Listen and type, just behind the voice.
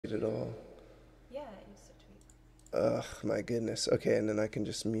tweet at all? Yeah, I used to tweet. Ugh, my goodness. Okay, and then I can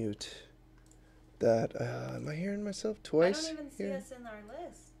just mute that. Am I hearing myself twice? I don't even see here? us in our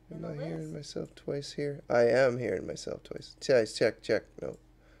list. Am I hearing myself twice here? I am hearing myself twice. Check. No.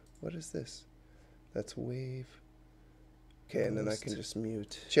 What is this? That's wave. Okay, and then I can just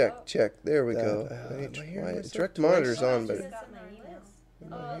mute. Check. There we go. Direct monitor's on, but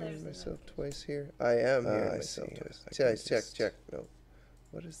Am I hearing myself twice here? I am hearing myself twice. Check. No.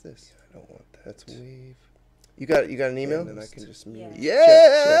 What is this? I don't want that. That's wave. You got an email? And then I can just mute.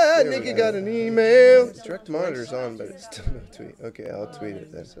 Yeah, Nikki got an email. Direct monitor's on, but it's still no tweet. Okay, I'll tweet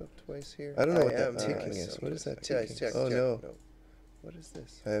it then. Twice here. I don't know what that ticking is. What is that ticking? Oh no. What is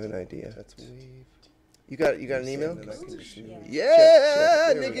this? I have an idea. That's wave. You got an email?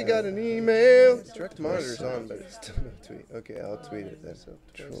 Yeah, Nikki got an email. Direct monitor's on, but it's still no tweet. Okay, I'll tweet it then.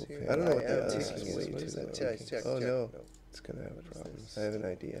 I don't know what that ticking is. What is that ticking? Oh no, it's gonna have problems. I have an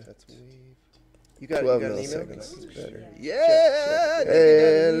idea. That's wave. You got an email? It's better. Yeah.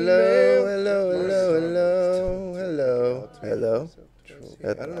 Hello.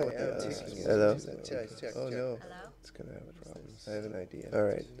 I don't know what that ticking is. Hello. Oh no. It's gonna have problems. I have an idea. All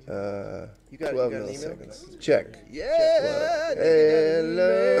right. You got an email? Check. Yeah.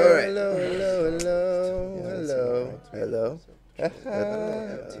 Hello.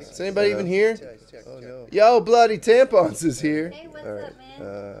 Is anybody even here? Oh no. Yo, bloody tampons is here. Hey, what's up,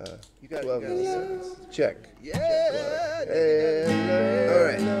 man? You got 12 milliseconds. Check. Yeah.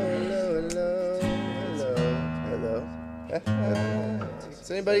 Hello.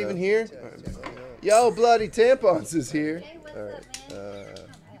 Is anybody even here? Yo, bloody tampons is here. Hey, what's All up, right. man?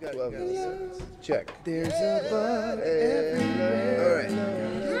 You got 12 milliseconds. Check. There's a butt everywhere. All right.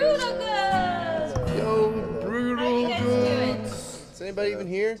 Brutal Girls! Yo, brutal. How you guys doing? Is anybody even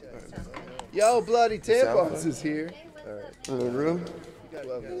here? Yo, bloody tampons is here. All right. In the room? You got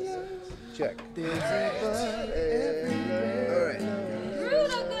 12 milliseconds. Check. There's a butt everywhere. All right.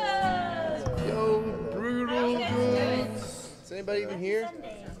 Brutal Girls! Yo, brutal. How you guys doing? Is anybody even here?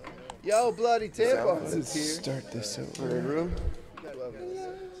 Yo, bloody tampons is here. Start this over. In the room?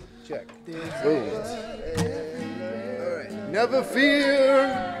 Check. Boom. Alright. Never fear.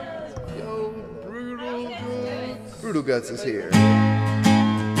 Yo, Brutal Guts is here. Yo,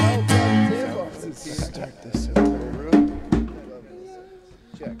 bloody tampons is here. Start this over. In the room?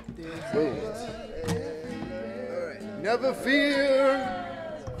 Check. Boom. Alright. Never fear.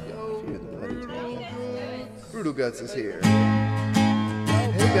 Yo, Brutal Guts is here.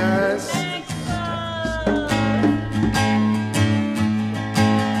 Hey guys.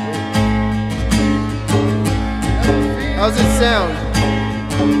 How's it sound?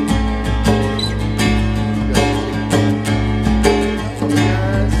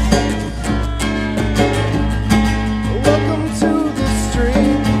 Welcome to the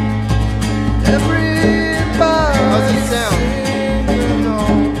stream. Everybody. How's it sound? You know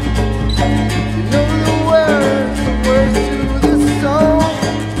the words to the song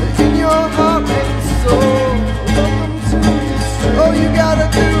in your heart and soul. Welcome to the stream. All you gotta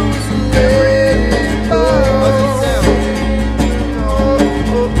do is let it go. How's it sound?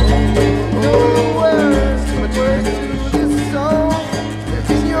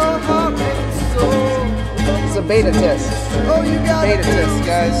 It's a beta test. Beta test,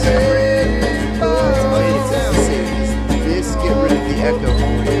 guys. This get rid of the echo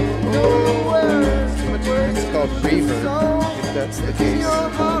for you. It's called reverb, if that's the case.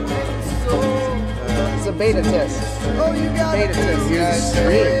 It's a beta test. Beta test, guys.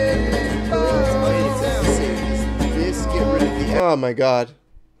 This get rid of the echo. Oh my god.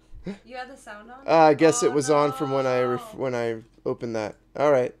 You have the sound on? I guess it was on from when I opened that.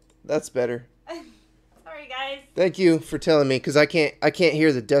 All right, that's better. Sorry, guys. Thank you for telling me, because I can't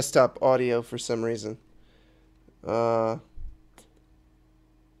hear the desktop audio for some reason. Oh,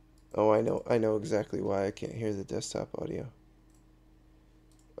 I know exactly why I can't hear the desktop audio.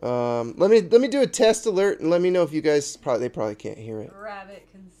 Let me do a test alert and let me know if you guys they probably can't hear it. Rabbit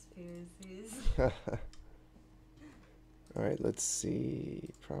conspiracies. All right, let's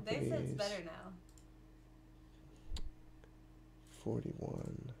see properties. They said it's better now.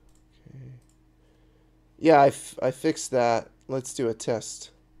 41. Okay. Yeah, I fixed that. Let's do a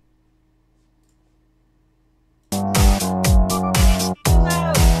test.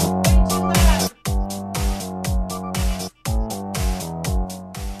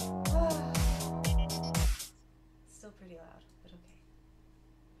 Still pretty loud, but okay.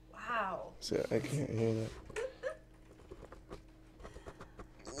 Wow. So I can't hear that.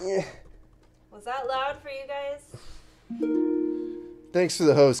 Yeah. Was that loud for you guys? Thanks for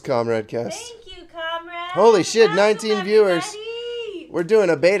the host, Comrade Cast. Thank you, comrade. Holy shit, Awesome, 19 viewers. everybody. We're doing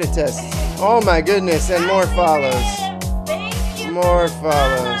a beta test. Oh my goodness, and more follows. Thank you. More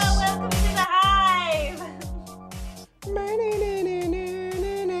follows. Welcome to the hive.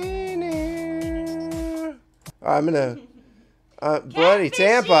 I'm gonna bloody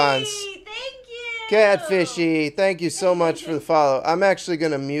tampons. Thank you. Catfishy, thank you so much for the follow. I'm actually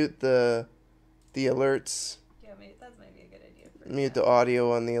gonna mute the alerts. Yeah, that might be a good idea. Mute the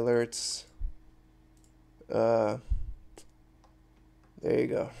audio on the alerts. There you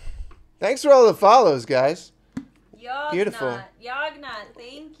go. Thanks for all the follows, guys. Beautiful. Yognot,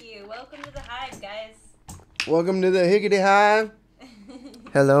 thank you. Welcome to the hive, guys. Welcome to the Higgity Hive.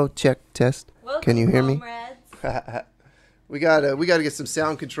 Hello, check, test. Welcome, Can you hear me? comrades. We gotta get some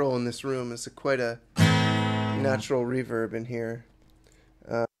sound control in this room. It's quite a natural reverb in here.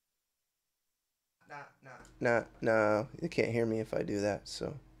 No, you can't hear me if I do that.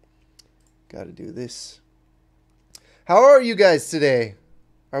 So, gotta do this. How are you guys today?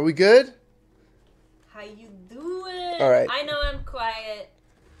 Are we good? How you doing? All right. I know I'm quiet.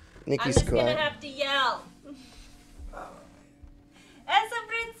 Nikki's I'm just quiet. gonna have to yell. Esa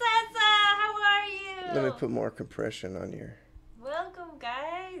Princesa, how are you? Let me put more compression on your. Welcome,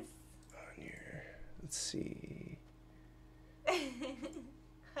 guys. Let's see.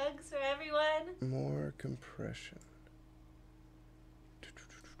 Hugs for everyone. More compression.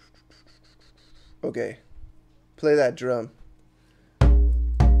 Okay. Play that drum.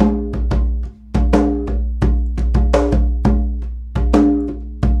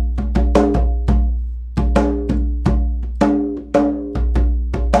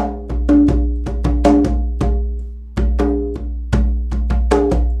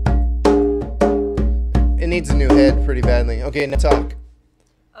 It needs a new head pretty badly. Okay, now talk.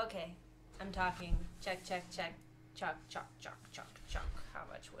 Okay, I'm talking. Check, check, check. Chuck, chuck, chuck, chuck, chuck. How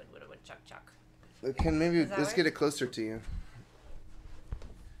much wood, chuck, chuck. Can maybe let's work? get it closer to you.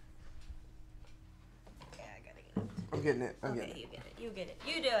 Yeah, I gotta get it. I'm getting it. I'm Okay, getting it. you get it. You get it.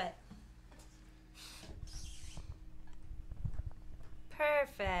 You do it.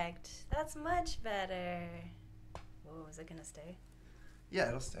 Perfect. That's much better. Whoa, is it gonna stay? Yeah,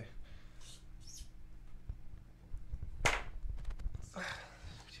 it'll stay.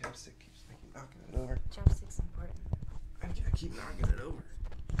 Chapstick keeps knocking it over. Chopstick's important. I keep knocking it over.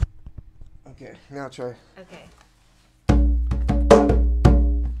 Okay, now try. Okay.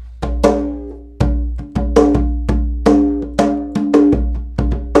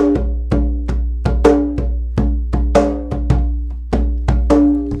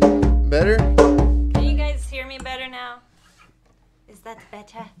 Better? Can you guys hear me better now? Is that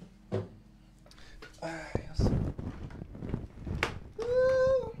better?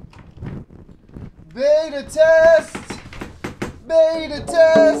 Beta test! Beta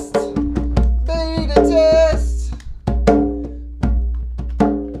test! Beta test!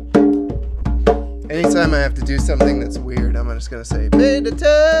 Anytime I have to do something that's weird, I'm just gonna say beta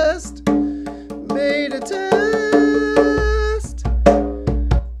test! Beta test!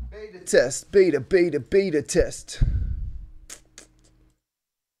 Beta test! Beta test!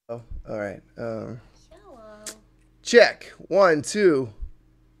 Oh, alright. Hello. Check. 1, 2.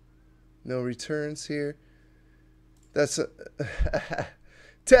 No returns here. That's a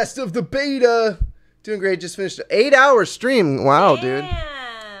test of the beta. Doing great. Just finished an 8-hour stream. Wow, dude.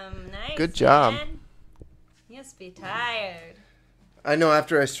 Damn. Nice. Good job. Man. You must be tired. I know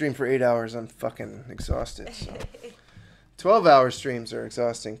after I stream for 8 hours, I'm fucking exhausted. So. 12-hour streams are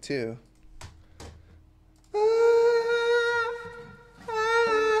exhausting too.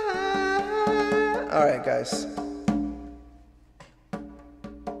 All right, guys.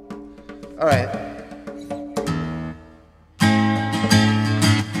 All right.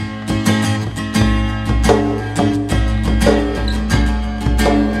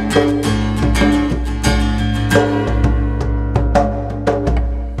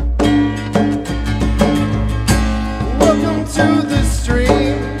 Welcome to the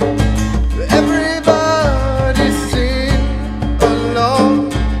stream. Everybody sing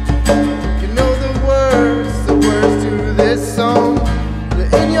along. You know the words to this song.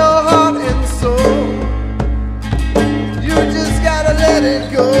 They're in your heart and soul.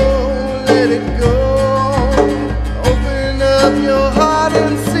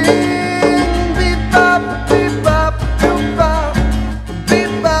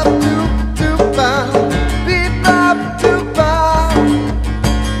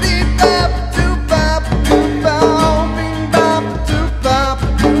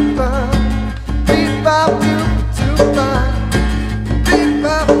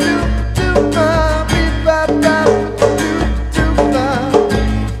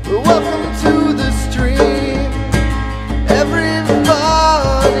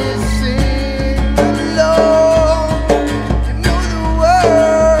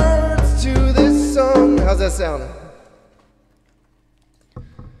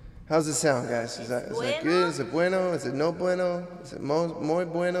 How's it sound, guys? Is that good? Is it bueno? Is it no bueno? Is it muy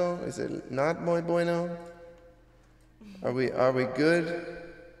bueno? Is it not muy bueno? Are we good?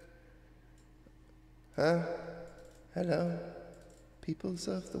 Huh? Hello, peoples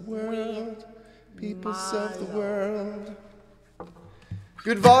of the world, peoples of the world.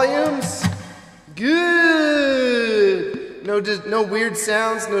 Good volumes? Good! No weird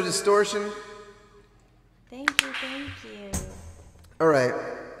sounds, no distortion. Thank you. Alright.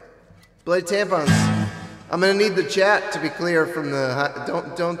 Blade tampons. I'm gonna need the chat to be clear from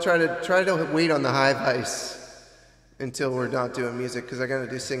the don't try to wait on the high vice until we're not doing music, because I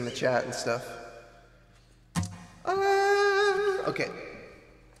gotta sing the chat and stuff. Okay.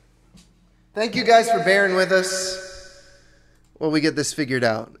 Thank you guys for bearing with us while we get this figured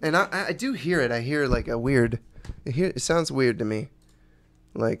out. And I do hear it. I hear like a weird. It sounds weird to me.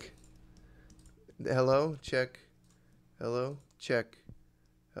 Like, hello, check. Hello, check.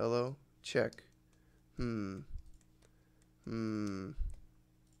 Hello, check.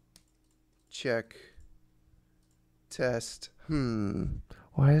 Check. Test.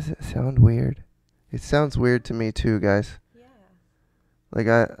 Why does it sound weird? It sounds weird to me too, guys. Yeah. Like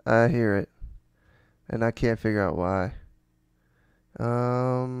I hear it, and I can't figure out why.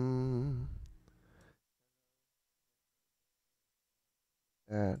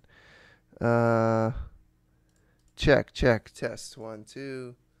 That. Check, test, 1,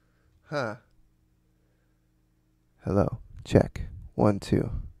 2. Huh. Hello, check, 1,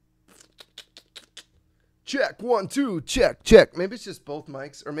 2. Check, 1, 2, check. Maybe it's just both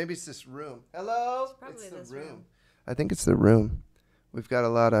mics, or maybe it's this room. Hello? It's probably the this room. I think it's the room. We've got a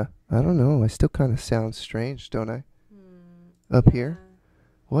lot of, I don't know, I still kind of sound strange, don't I? Up here?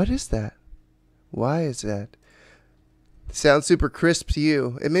 What is that? Why is that? Sounds super crisp to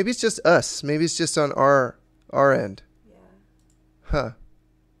you. And maybe it's just us. Maybe it's just on our end. Yeah. Huh.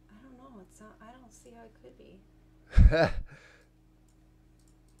 I don't know. I don't see how it could be. I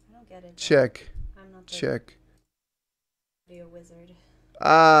don't get it. Check. I'm not the Check. audio wizard.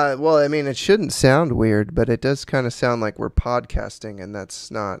 Well, I mean, it shouldn't sound weird, but it does kind of sound like we're podcasting, and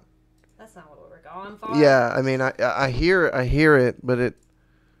that's not. That's not what we're going for. Yeah, I mean, I hear it, but it.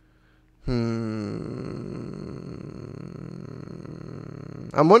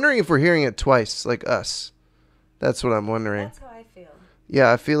 I'm wondering if we're hearing it twice, like us. That's what I'm wondering. That's how I feel.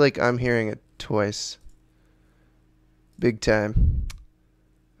 Yeah, I feel like I'm hearing it twice. Big time.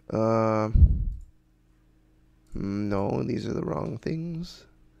 No, these are the wrong things.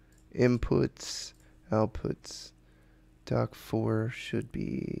 Inputs, outputs. Dock 4 should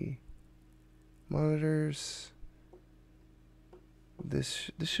be monitors. This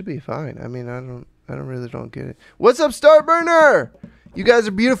should be fine. I mean, I really don't get it. What's up, Starburner? You guys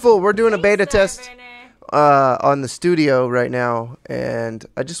are beautiful. We're doing a beta test on the studio right now, and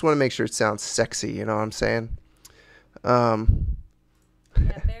I just want to make sure it sounds sexy. You know what I'm saying? Yeah,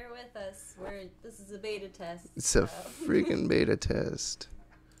 bear with us. This is a beta test. It's a freaking beta test.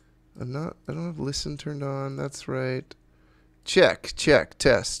 I don't have listen turned on. That's right. Check,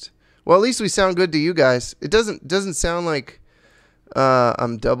 test. Well, at least we sound good to you guys. It doesn't sound like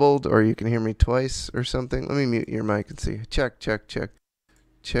I'm doubled, or you can hear me twice or something. Let me mute your mic and see. Check.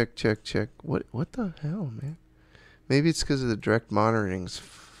 What the hell, man? Maybe it's because of the direct monitoring's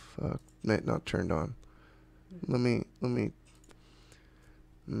not turned on. Let me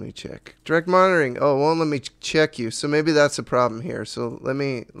check. Direct monitoring. Oh, it won't let me check you. So maybe that's a problem here. So let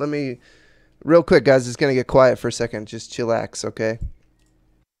me real quick, guys. It's gonna get quiet for a second. Just chillax, okay?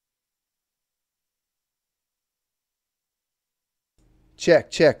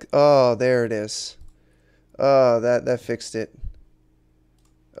 Check. Oh, there it is. Oh, that fixed it.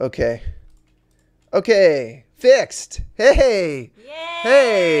 Okay, fixed. Hey. Yay!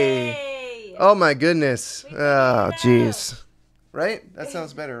 Hey. Oh my goodness. Oh, jeez. Right? That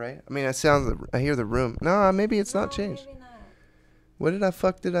sounds better, right? I mean, I hear the room. No, maybe it's not changed. Maybe not. What did I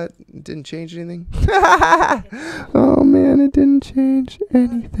fuck? Didn't change anything? Oh man, it didn't change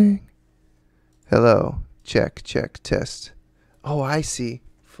anything. Hello. Check, test. Oh, I see.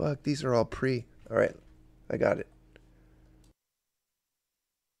 Fuck, these are all pre. All right, I got it.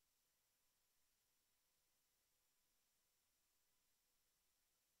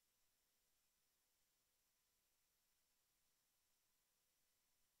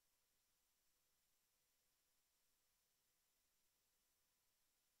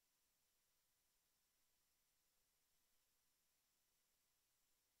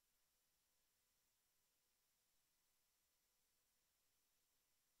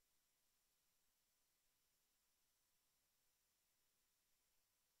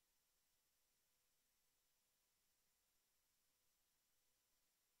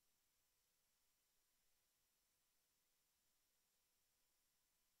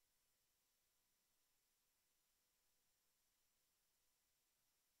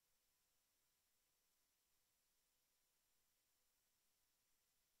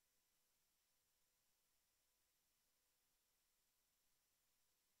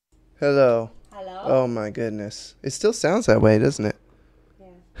 Hello. Hello? Oh my goodness. It still sounds that way, doesn't it?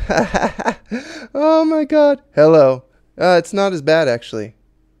 Yeah. Oh my god. Hello. It's not as bad actually.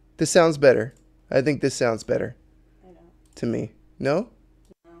 This sounds better. I think this sounds better. I don't. To me. No?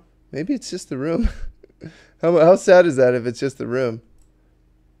 No. Maybe it's just the room. How sad is that if it's just the room?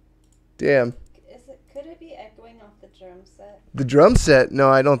 Damn. Could it be echoing off the drum set? The drum set?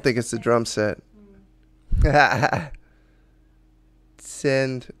 No, I don't think it's the drum set.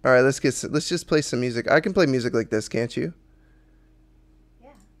 Send. All right, let's just play some music. I can play music like this, can't you? Yeah.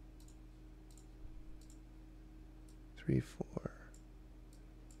 3, 4.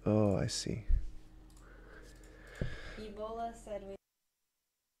 Oh, I see. Ebola said we.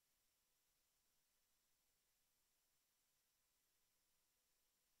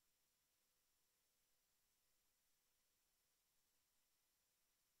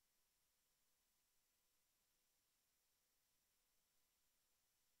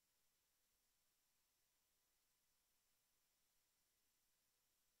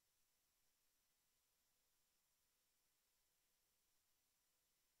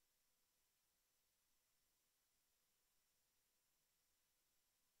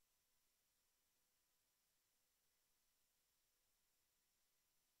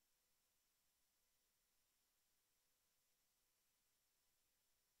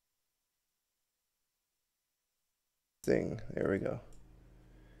 Thing. There we go.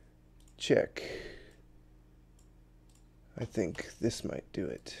 Check. I think this might do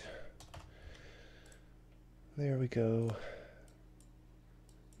it. There we go.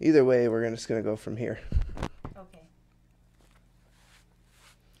 Either way, we're just gonna go from here. Okay.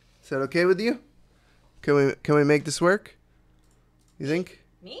 Is that okay with you? Can we make this work? You think?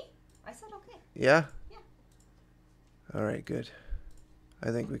 Me? I said okay. Yeah? Yeah. All right, good.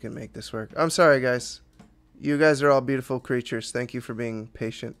 I think we can make this work. I'm sorry, guys. You guys are all beautiful creatures. Thank you for being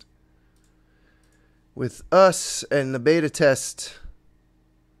patient with us and the beta test.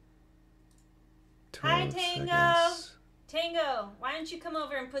 Hi, Tango. Seconds. Tango, why don't you come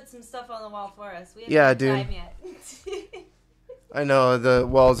over and put some stuff on the wall for us? We Yeah, haven't dude. had time yet. I know the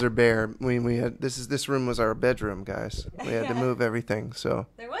walls are bare. We had this room was our bedroom, guys. We had to move everything, so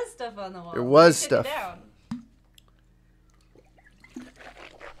There was stuff on the wall. There was We took stuff. it down.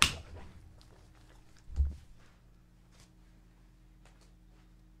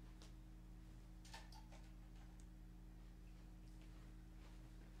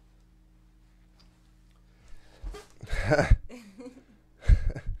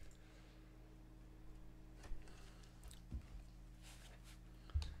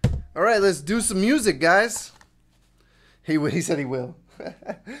 all right, let's do some music, guys. He said he will.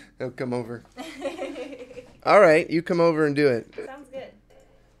 He'll come over. All right, you come over and do it. Sounds good.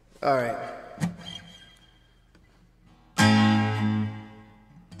 All right.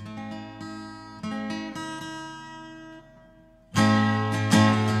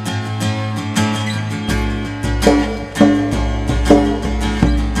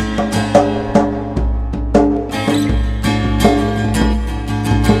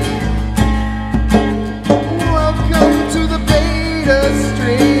 Welcome to the beta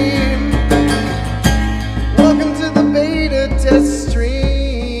stream. Welcome to the beta test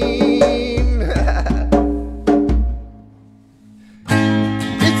stream.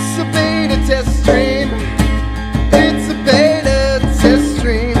 It's a beta test stream. It's a beta test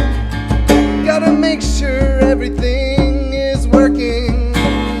stream. Gotta make sure everything is working.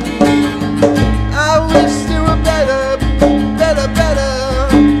 I wish there were better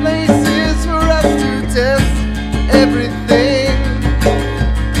places for us to test everything.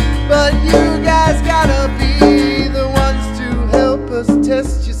 But you guys gotta be the ones to help us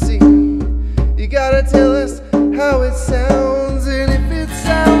test, you see. You gotta tell us how it sounds and if it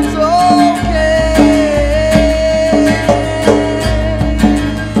sounds okay.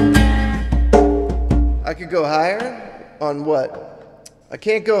 I could go higher on what? I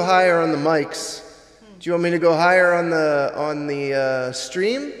can't go higher on the mics. Do you want me to go higher on the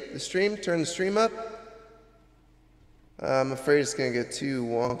stream? The stream? Turn the stream up? I'm afraid it's gonna get too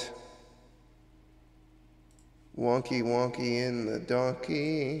wonky in the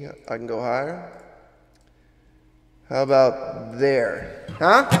donkey. I can go higher. How about there?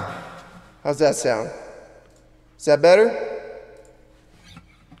 Huh? How's that sound? Is that better?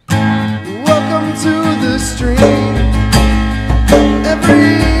 Welcome to the stream.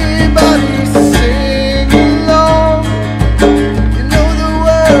 Everybody sing along. You know the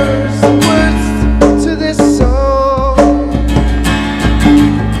words to this song.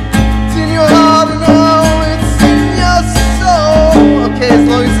 It's in your heart and oh, it's in your soul. Okay, as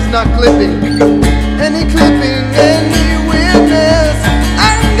long as it's not clipping. Any clipping, any witness,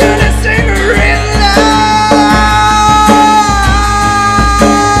 I'm gonna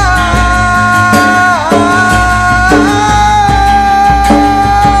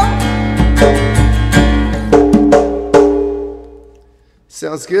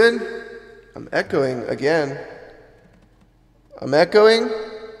Feels good? I'm echoing again. I'm echoing?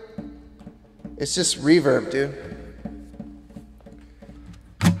 It's just reverb, dude.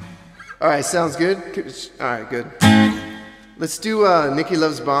 Alright, sounds good? Alright, good. Let's do Nikki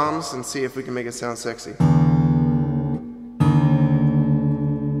Loves Bombs and see if we can make it sound sexy.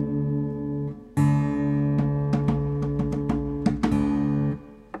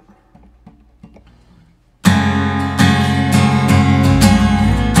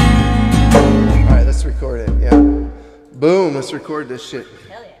 Alright, let's record it, yeah. Boom, let's record this shit.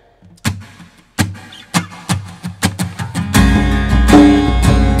 Hell yeah.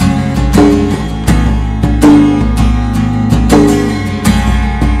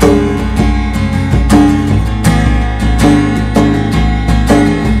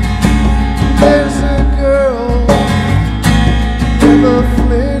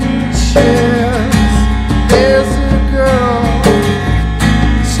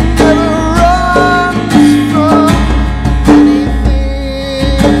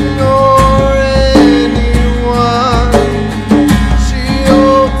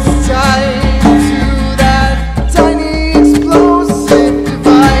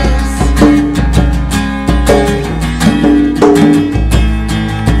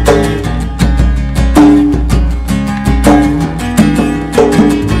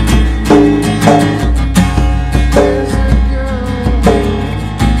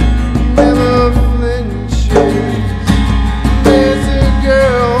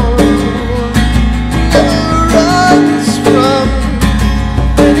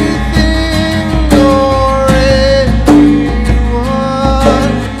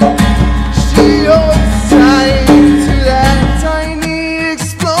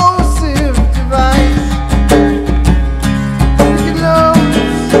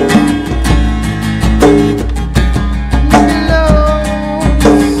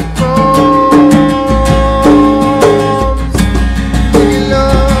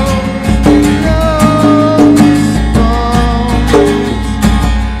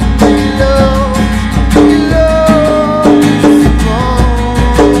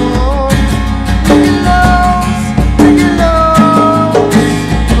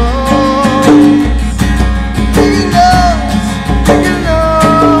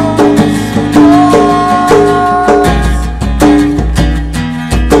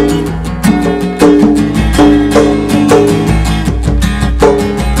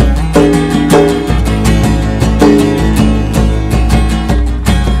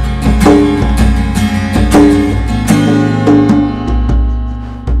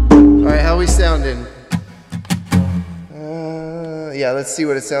 Yeah, let's see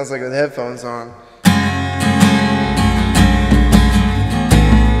what it sounds like with headphones on.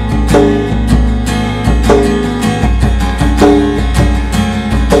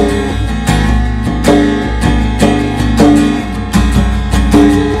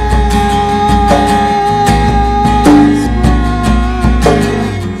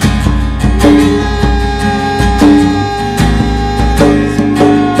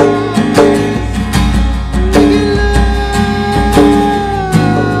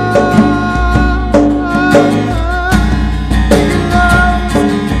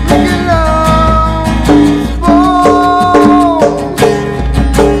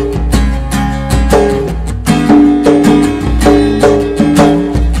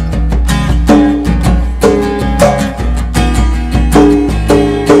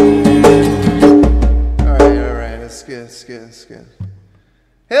 It's good.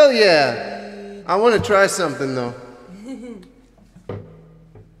 Hell yeah! I want to try something though.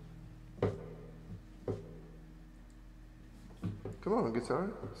 Come on, guitar.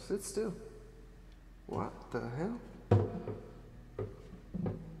 Sit still. What the hell?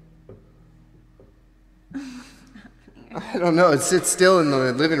 I don't know. It sits still in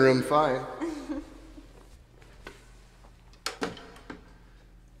the living room fine.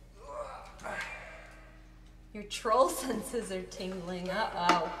 Your troll senses are tingling.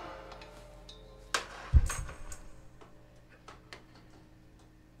 Uh-oh.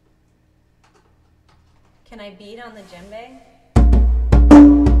 Can I beat on the djembe?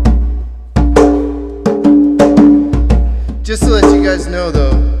 Just to let you guys know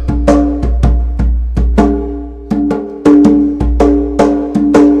though,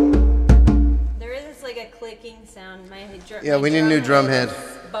 there is like a clicking sound. Yeah, we need a new drum head.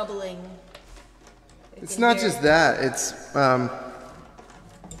 Bubbling. It's not just that, it's it's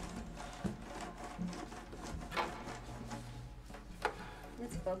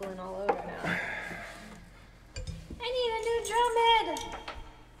bubbling all over now. I need a new drum head.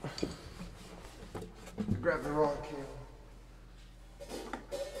 Grab the wrong cable.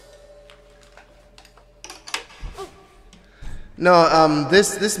 No,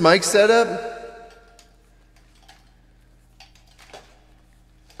 this mic setup.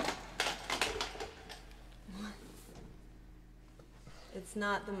 It's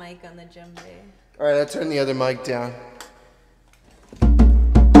not the mic on the djembe. All right, I turn the other mic down.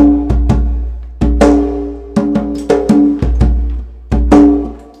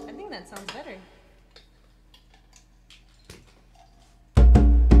 I think that sounds better.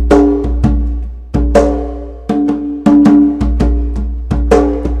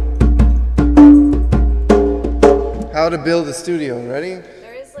 How to build a studio, ready?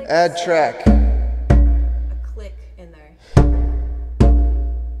 There is like Add track. a click in there.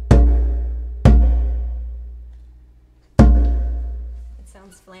 It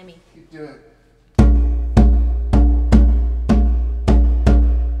sounds flammy. Keep doing it.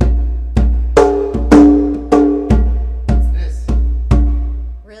 What's this?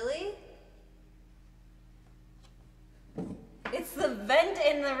 Really? It's the vent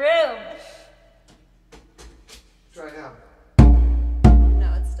in the room. Try now.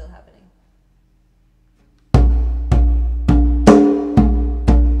 No, it's still happening.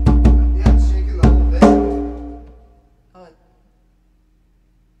 Yeah, it's shaking the whole thing. Oh,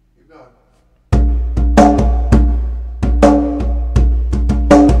 Keep going.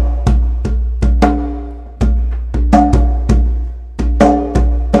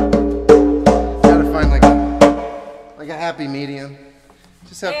 Gotta find like a happy medium.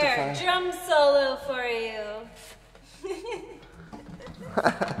 Just have to there, find. drum solo for you.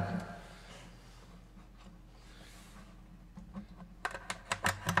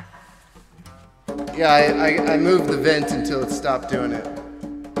 Yeah, I moved the vent until it stopped doing it.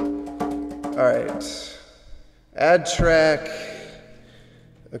 Alright. Add track.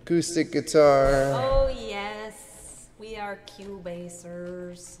 Acoustic guitar. Oh yes, we are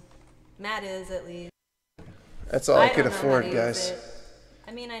Cubasers. Matt is at least. That's all I could don't know how afford, to use guys. it.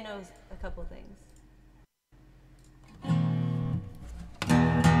 I mean, I know a couple things.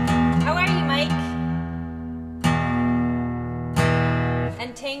 How are you, Mike?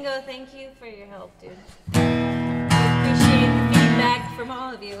 And Tango, thank you for your help, dude. I appreciate the feedback from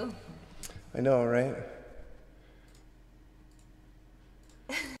all of you. I know, right?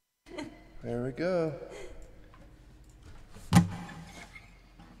 There we go.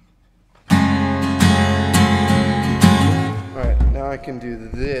 Alright, now I can do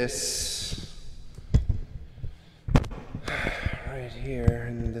this right here,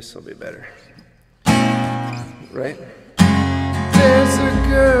 and this will be better. Right? There's a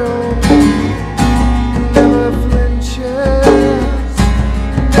girl who never flinches.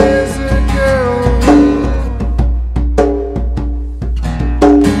 There's a girl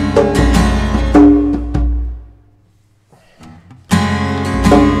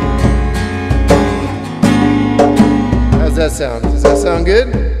How's that sound? Does that sound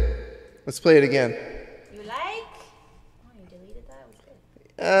good? Let's play it again. You like? Oh, you deleted that? It was good.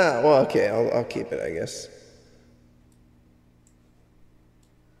 Ah, well, okay, I'll keep it, I guess.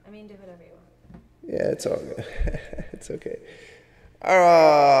 I mean, do whatever you want. Yeah, it's all good. It's okay.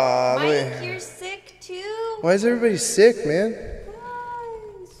 Alright. Mike, you're sick too? Why is everybody sick, man?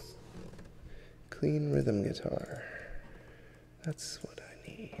 Guys. Clean rhythm guitar. That's what I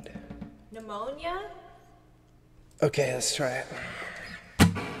need. Pneumonia? Okay, let's try it.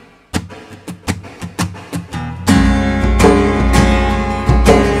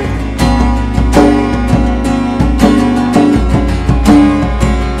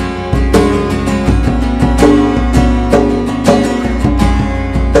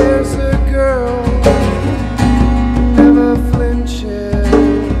 There's a girl who never flinches.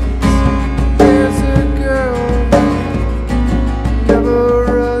 There's a girl who never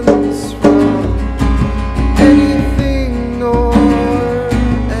runs from anything or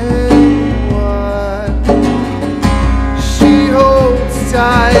anyone. She holds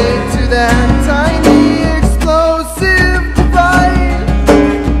tight to that tiny explosive device.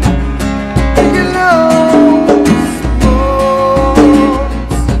 You know,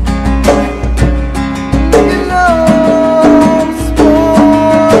 sports. You know,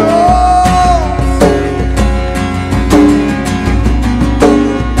 sports.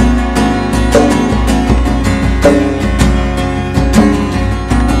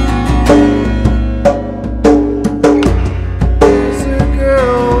 There's a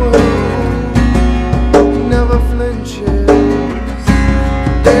girl who never flinches.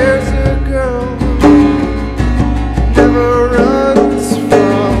 There's a girl who never runs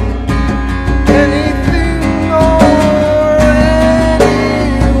from anything or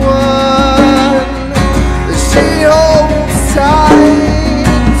anyone. She holds tight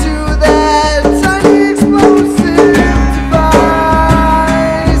to that tiny explosive device.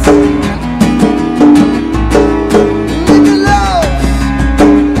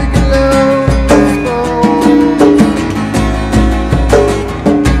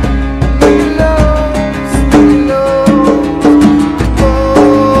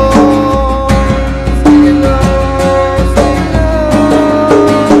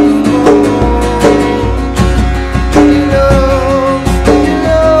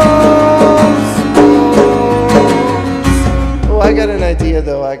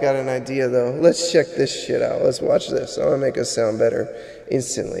 I got an idea though. Let's check this shit out. Let's watch this. I want to make us sound better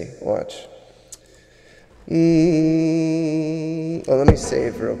instantly. Watch. Oh, let me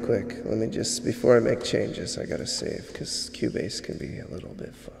save real quick. Let me just, before I make changes, I gotta save because Cubase can be a little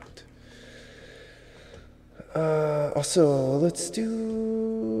bit fucked. Also, let's do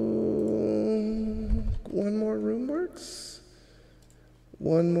one more room works.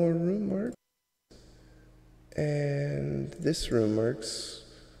 One more room works. And this room works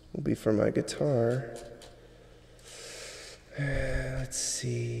will be for my guitar. Let's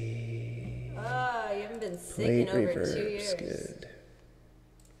see. Oh, you haven't been sick in over 2 years. Good.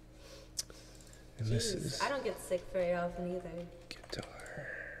 And Jeez, this is I don't get sick very often either. guitar.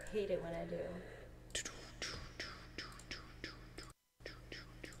 I hate it when I do.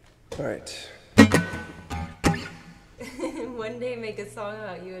 All right. One day make a song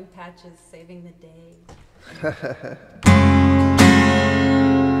about you and Patches saving the day.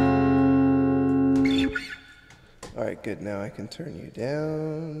 All right, good. Now I can turn you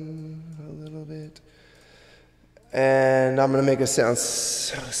down a little bit. And I'm going to make it sound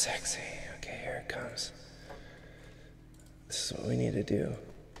so sexy. Okay, here it comes. This is what we need to do.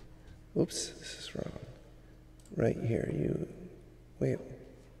 Oops, this is wrong. Right here, wait.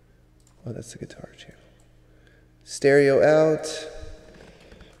 Oh, that's the guitar channel. Stereo out.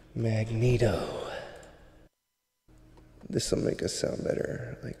 Magneto. This will make us sound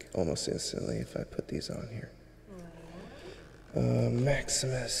better, like almost instantly if I put these on here.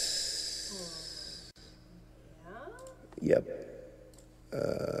 Maximus. Yep.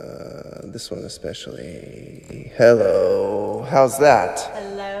 This one especially. Hello. How's that?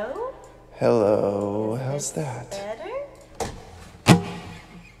 Hello? Hello. How's that? Better?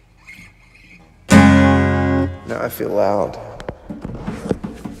 Now I feel loud.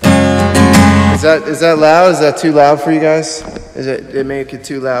 Is that loud? Is that too loud for you guys? Did it make it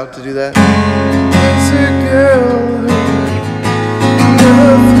too loud to do that? There's a girl who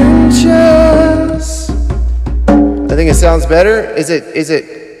never flinches. I think it sounds better. Is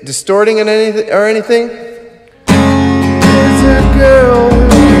it distorting in anything? There's a girl who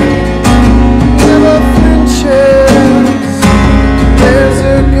never flinches. There's a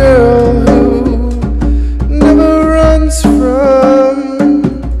girl who never runs from.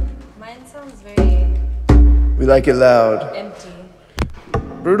 Mine sounds very We like it loud. empty.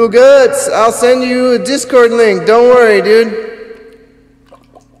 Brutal Guts, I'll send you a Discord link. Don't worry, dude.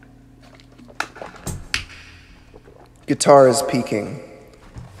 Guitar is peaking.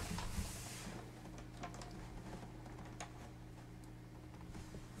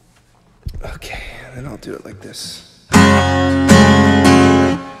 Okay, and then I'll do it like this.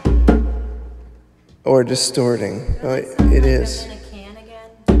 Or distorting. Oh, it is. In a can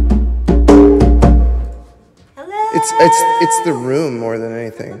again. Hello? It's the room more than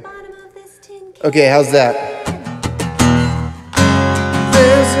anything. Bottom of this tin can. Okay, how's that?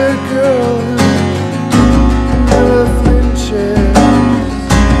 There's a girl who never flinches.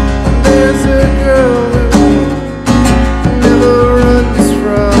 There's a girl who never runs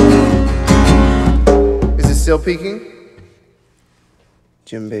from. Is it still peaking?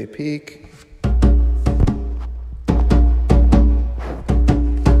 Djembe peak.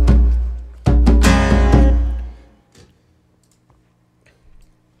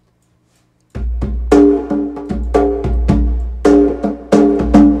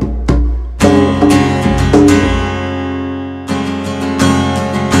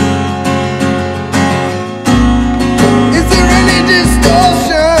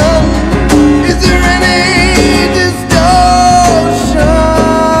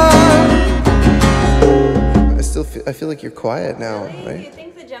 I feel like you're quiet now, Really? right? Do you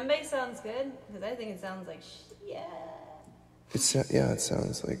think the djembe sounds good? Because I think it sounds like yeah. It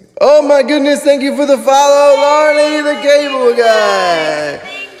sounds like. Oh my goodness! Thank you for the follow, Larly, the cable guy.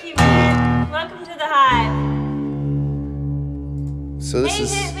 Thank you, man. Welcome to the hive. So this Hey,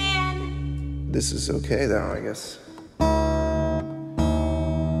 is Hitman. this is okay now, I guess.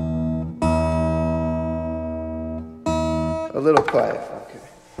 A little quiet. Okay.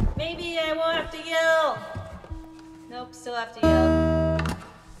 Maybe I won't have to yell. Nope, still have to yell.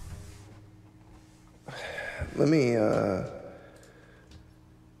 Let me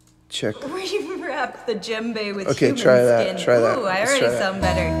check. Rewrap the djembe with Okay, human try that, skin. try that. Ooh, I Let's already try that. sound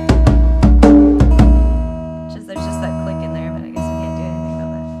better. There's just that click in there, but I guess we can't do anything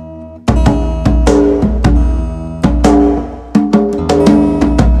about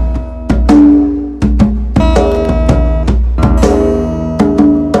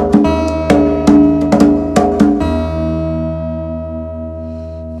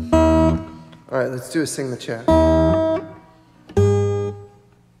All right, let's do a sing the chat.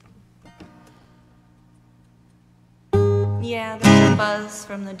 buzz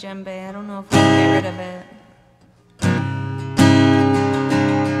from the djembe. I don't know if we can get rid of it.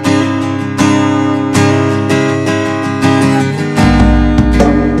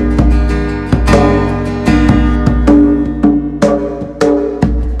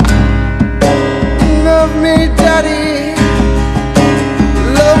 Love me, Daddy.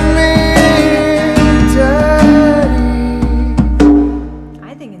 Love me, Daddy.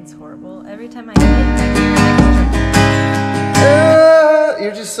 I think it's horrible. Every time I hear it,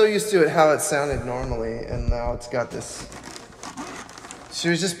 You're just so used to it, how it sounded normally, and now it's got this.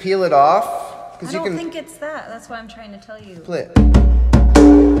 Should we just peel it off? I don't think it's that. That's why I'm trying to tell you. Play it.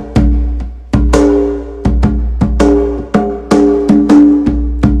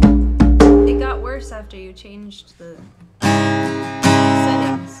 It got worse after you changed the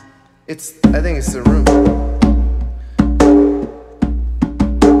settings. I think it's the room.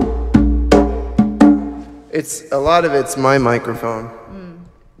 A lot of it's my microphone.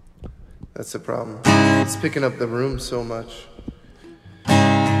 That's the problem. It's picking up the room so much.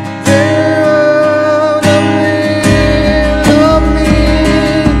 Love me,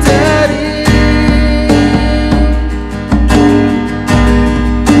 Daddy.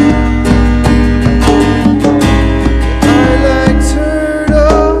 I like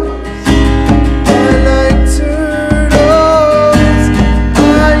turtles. I like turtles. I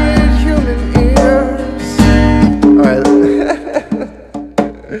eat human ears. Alright.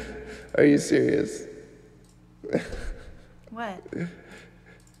 Are you serious? What?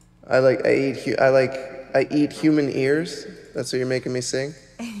 I eat human ears. That's what you're making me sing?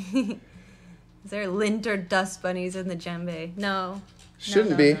 Is there lint or dust bunnies in the djembe? No.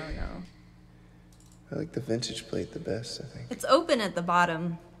 Shouldn't be. No. I like the vintage plate the best, I think. It's open at the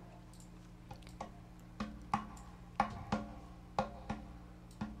bottom.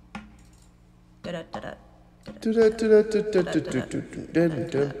 Da-da-da-da.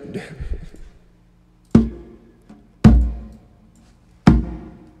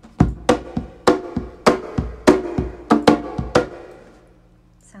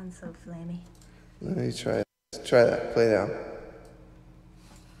 Sounds so flammy. Let me try that. Play down.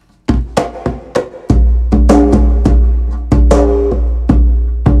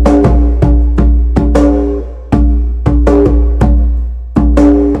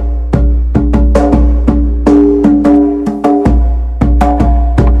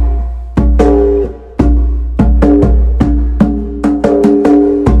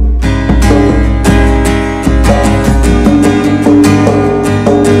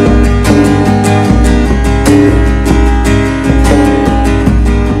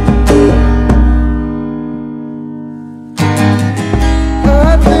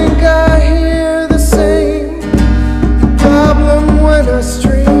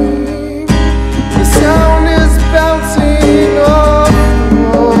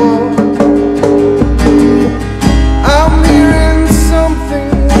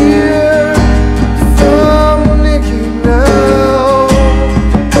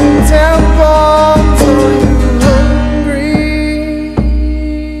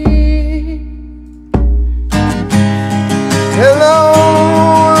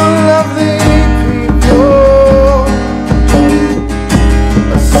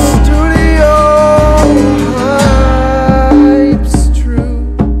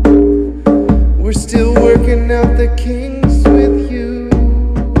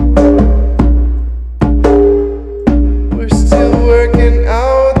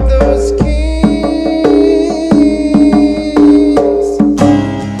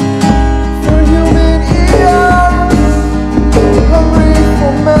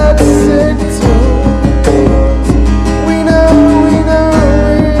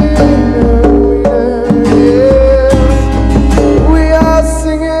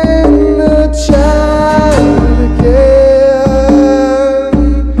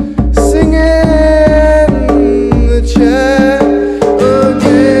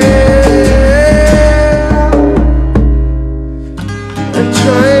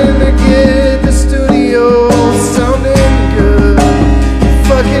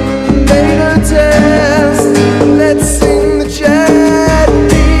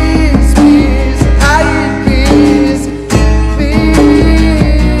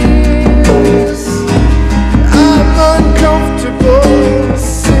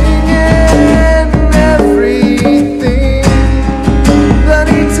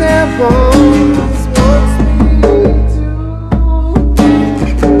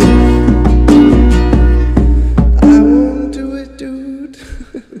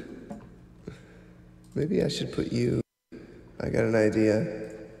 Maybe I should put you. I got an idea.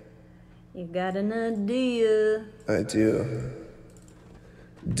 You got an idea. I do.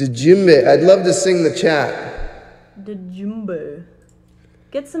 Djimbe. I'd love to sing the chat. Djimbe.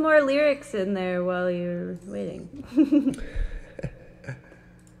 Get some more lyrics in there while you're waiting.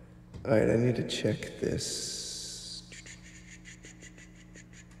 Alright, I need to check this.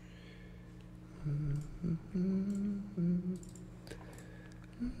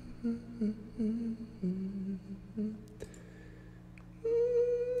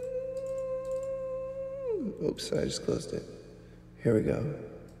 Oops, I just closed it. Here we go.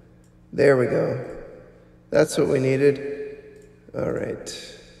 There we go. That's what we needed. All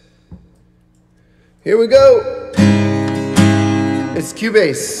right. Here we go. It's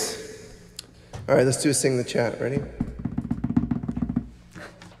Cubase. All right, let's do a sing the chat. Ready?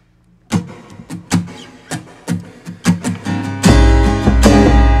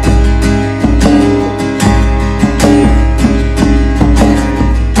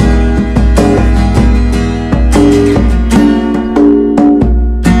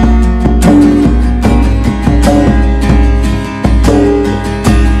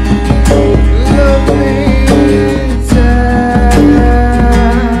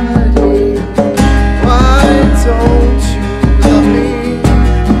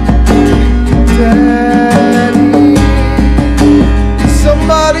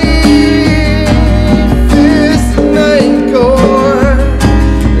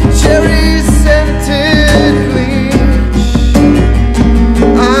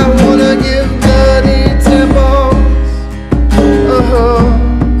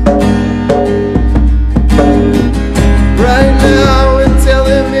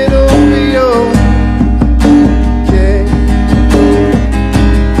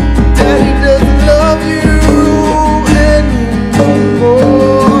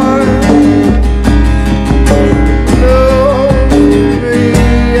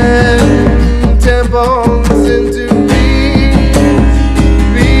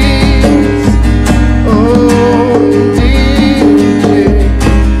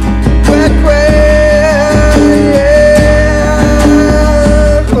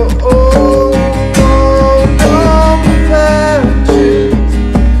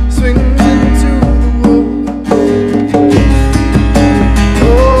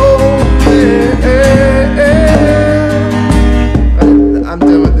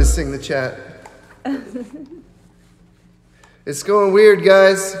 It's going weird,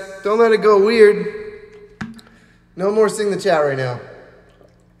 guys. Don't let it go weird. No more sing the chat right now.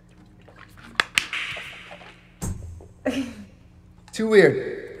 Too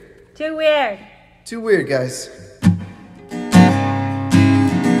weird. Too weird. Too weird, guys.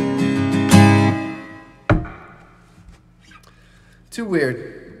 Too weird.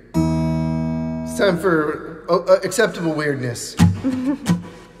 It's time for acceptable weirdness. All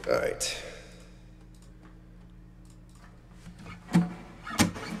right.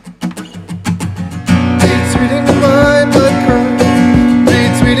 Retweeting my blood cry.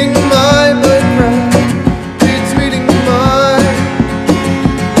 Retweeting my blood cry. Retweeting my.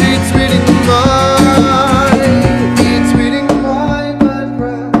 Retweeting my. Retweeting my blood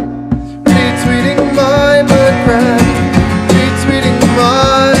cry. Retweeting my blood cry. Retweeting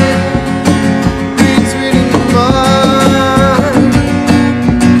my. Retweeting my.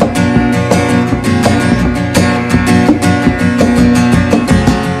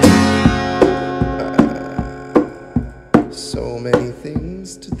 So many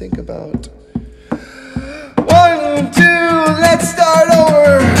things to think about. 1, 2, let's start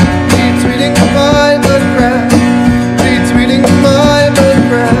over. Retweeting my blood cry. Retweeting my blood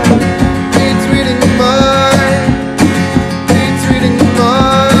cry. Retweeting my. Retweeting my.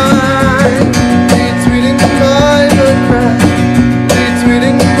 Retweeting my blood cry.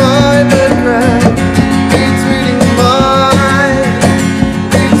 Retweeting my blood cry. Retweeting my.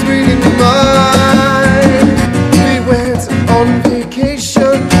 Retweeting my. We went on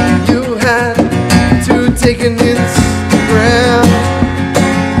vacation. You had to take an Instagram.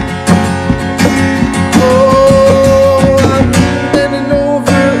 Oh, I'm bending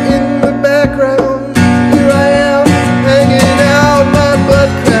over in the background. Here I am, hanging out my butt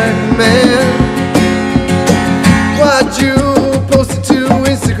crack, man. Why'd you post it to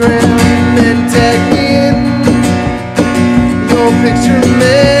Instagram and tag me in your picture,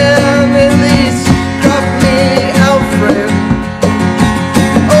 man? At least crop me out, friend.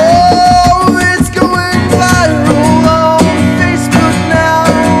 Oh, it's going viral.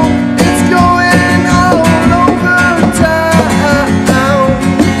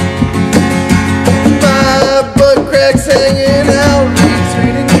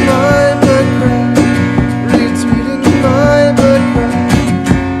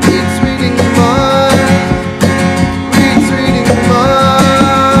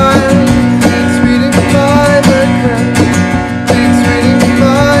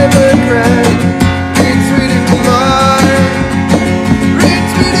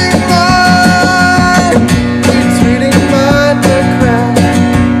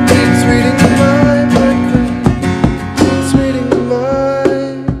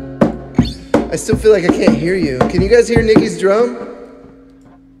 I still feel like I can't hear you. Can you guys hear Nikki's drum?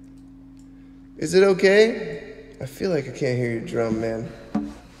 Is it okay? I feel like I can't hear your drum, man.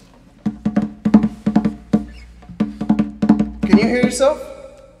 Can you hear yourself?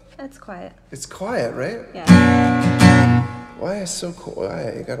 That's quiet. It's quiet, right? Yeah. Why is it so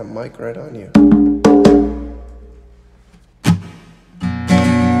quiet? You got a mic right on you.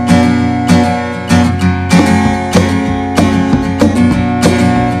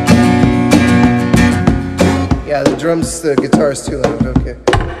 Yeah, the guitar's too loud. Okay.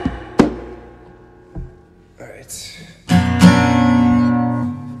 All right.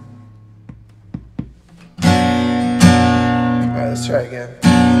 All right, let's try again.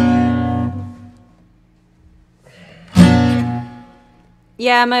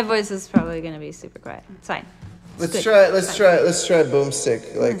 Yeah, my voice is probably gonna be super quiet. It's fine. Let's try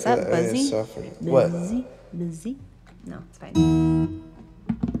Boomstick. Like is that buzzy? What? Busy? No, it's fine.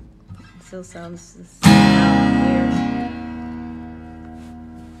 It still sounds weird.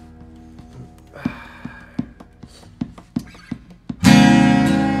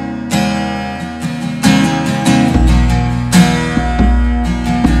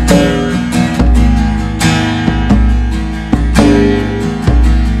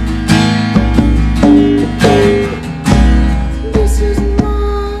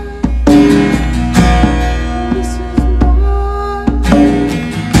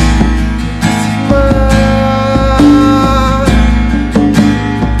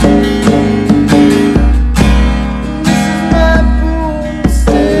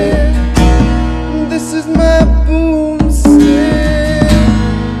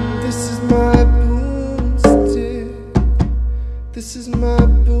 This is my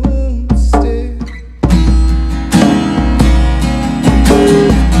boomstick.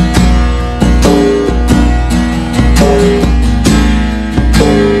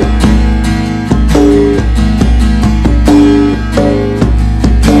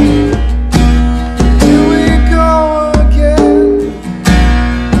 Here we go again.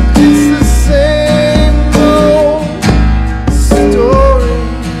 It's the same old story.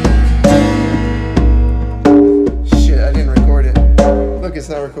 Shit, I didn't record it. Look, it's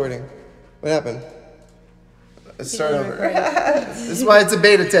not recording. What happened? Let's start over. This is why it's a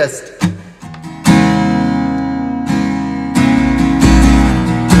beta test.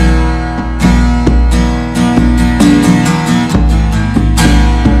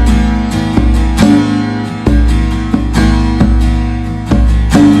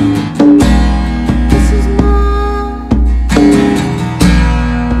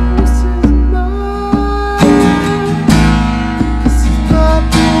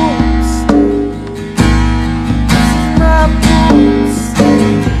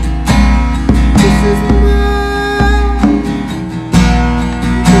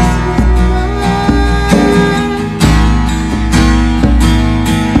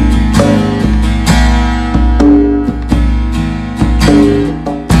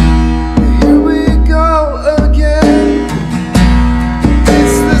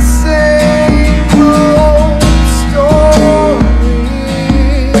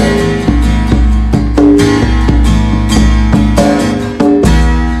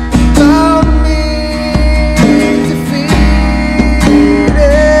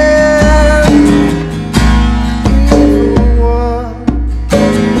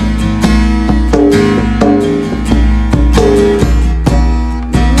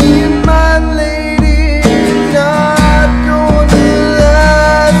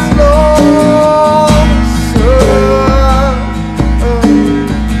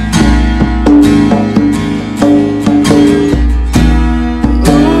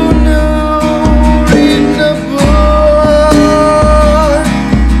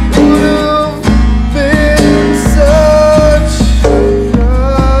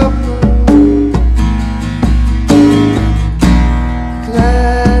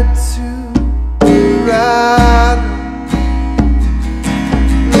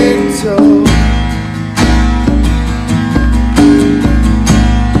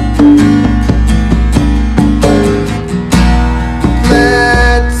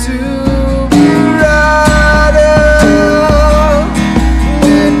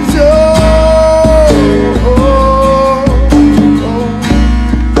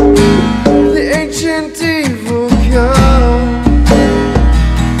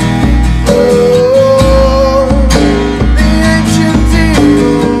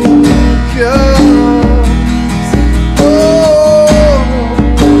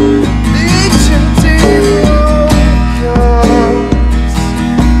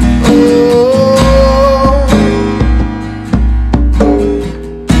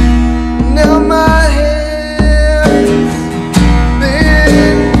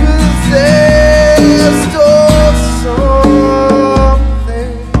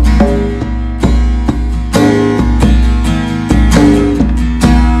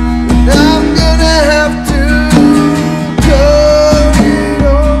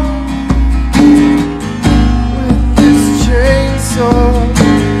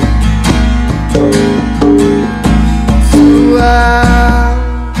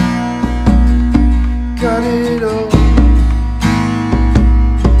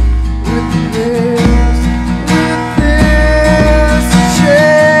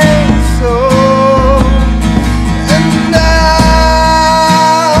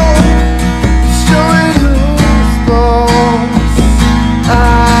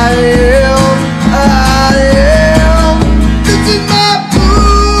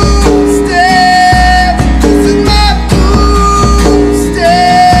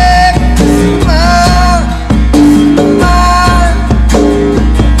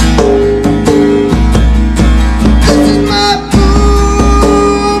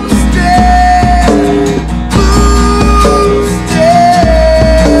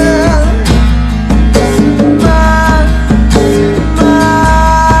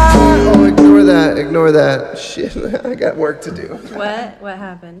 shit. I got work to do. What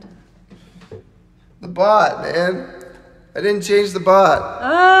happened? The bot, man. I didn't change the bot.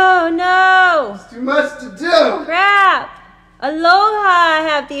 Oh no! It's too much to do. Crap! Aloha,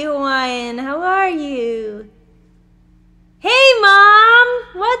 happy Hawaiian. How are you? Hey, Mom!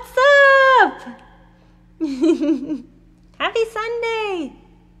 What's up? Happy Sunday!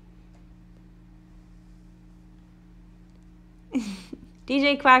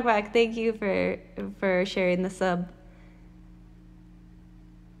 DJ Quack Quack, thank you for sharing the sub.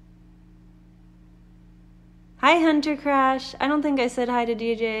 Hi, Hunter Crash. I don't think I said hi to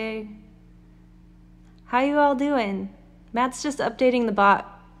DJ. How you all doing? Matt's just updating the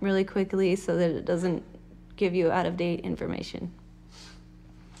bot really quickly so that it doesn't give you out-of-date information.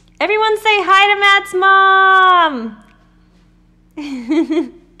 Everyone say hi to Matt's mom!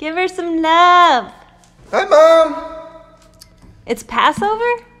 Give her some love. Hi, Mom. It's Passover?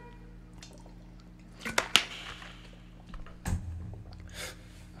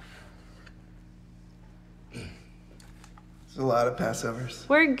 There's a lot of Passovers.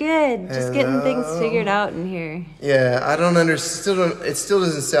 We're good. Just getting things figured out in here. Yeah, I don't understand. It still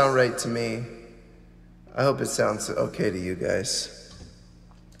doesn't sound right to me. I hope it sounds okay to you guys.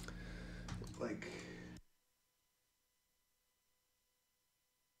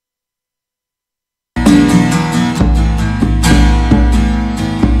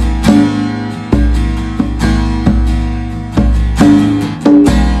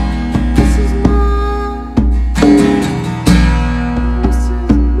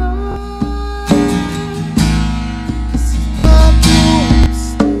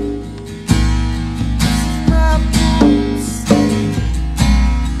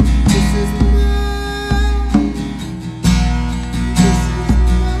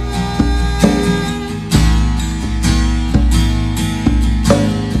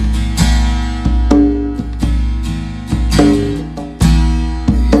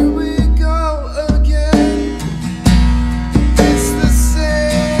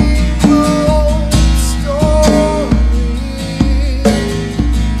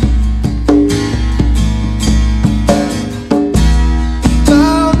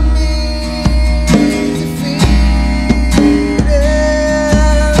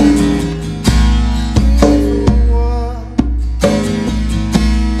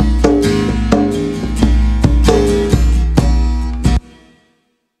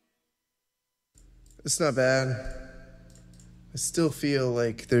 It's not bad. I still feel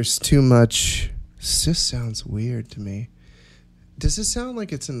like there's too much. This just sounds weird to me. Does it sound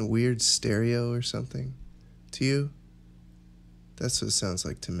like it's in weird stereo or something to you? That's what it sounds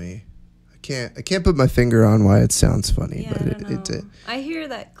like to me. I can't put my finger on why it sounds funny, yeah, but I don't know. I hear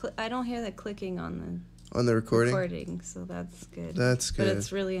that. I don't hear that clicking on the recording. So that's good. That's good. But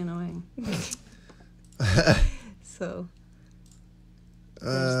it's really annoying. So.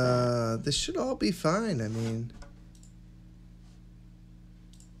 This should all be fine. I mean,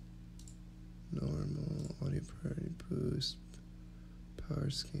 normal audio priority boost, power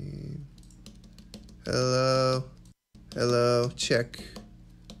scheme. Hello, check.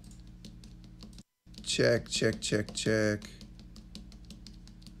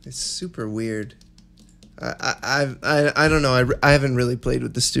 It's super weird. I don't know. I haven't really played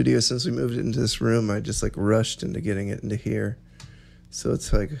with the studio since we moved into this room. I just like rushed into getting it into here. So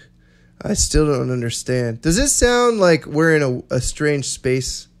it's like, I still don't understand. Does it sound like we're in a strange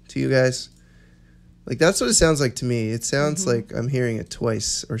space to you guys? Like, that's what it sounds like to me. It sounds like I'm hearing it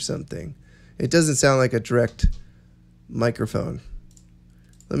twice or something. It doesn't sound like a direct microphone.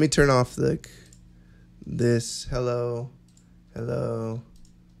 Let me turn off this. Hello.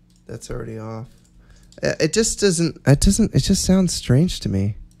 That's already off. It just sounds strange to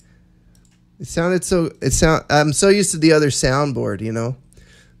me. I'm so used to the other soundboard, you know.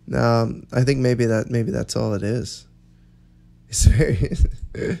 I think maybe that's all it is. It's very.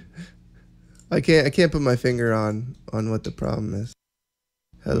 I can't put my finger on what the problem is.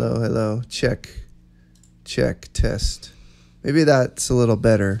 Hello, check, test. Maybe that's a little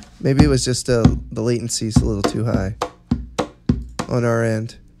better. Maybe it was just the latency's a little too high on our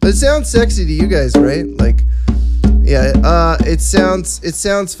end. But it sounds sexy to you guys, right? Like. Yeah, it sounds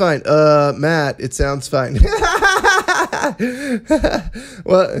fine. Matt, it sounds fine.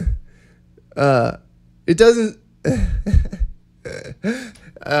 Well, it doesn't.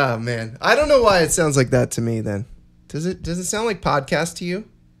 Oh man, I don't know why it sounds like that to me. Then does it sound like podcast to you?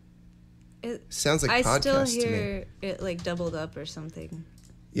 It sounds like podcast to me. I still hear it like doubled up or something.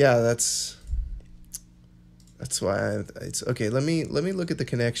 Yeah, that's why it's okay. Let me look at the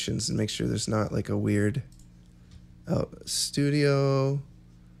connections and make sure there's not like a weird. Oh, studio.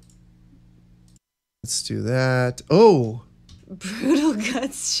 Let's do that. Oh, Brutal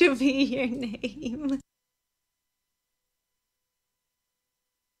Guts should be your name.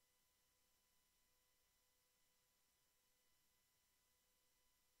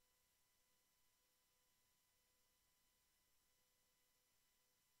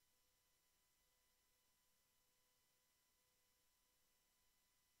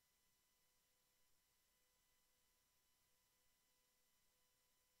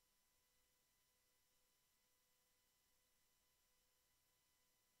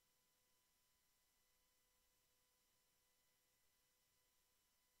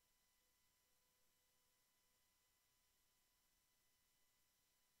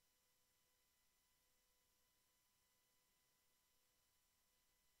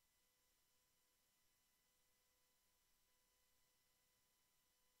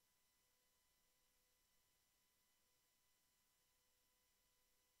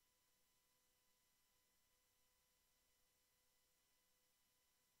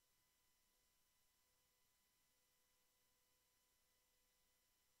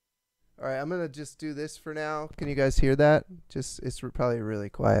 all right. I'm gonna just do this for now. Can you guys hear that? It's probably really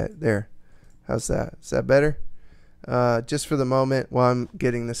quiet there. How's that? Is that better? Just for the moment while I'm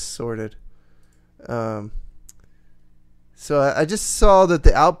getting this sorted. So I just saw that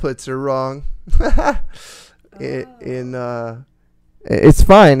the outputs are wrong. It's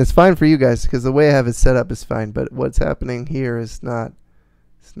fine. It's fine for you guys because the way I have it set up is fine. But what's happening here is not.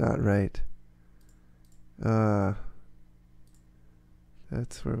 It's not right.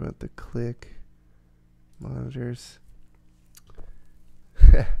 That's where I'm at the click monitors.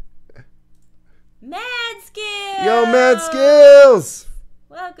 Mad Skills! Yo, Mad Skills!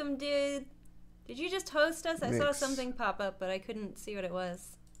 Welcome, dude. Did you just host us? I saw Mix. something pop up, but I couldn't see what it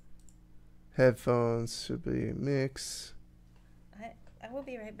was. Headphones should be mix. I will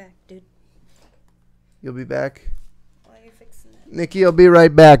be right back, dude. You'll be back? While you're fixing it. Nikki, I'll be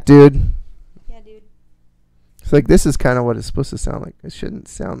right back, dude. Yeah, dude. It's like this is kind of what it's supposed to sound like. It shouldn't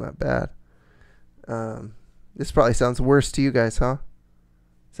sound that bad. This probably sounds worse to you guys, huh?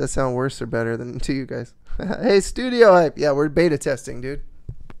 Does that sound worse or better than to you guys? Hey, Studio Hype. Yeah, we're beta testing, dude.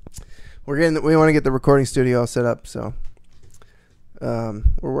 We want to get the recording studio all set up, so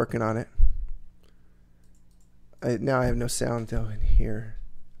we're working on it. Now I have no sound though in here.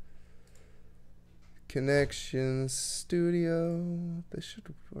 Connections, studio. This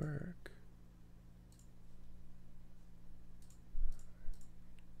should work.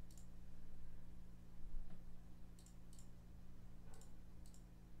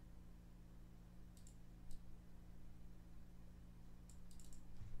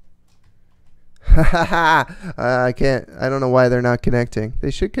 I can't. I don't know why they're not connecting. They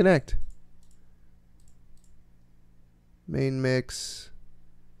should connect. Main mix.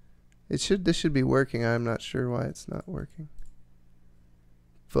 This should be working. I'm not sure why it's not working.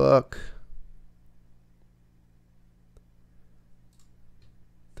 Fuck.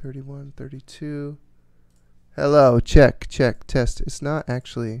 31, 32. Hello. Check, test. It's not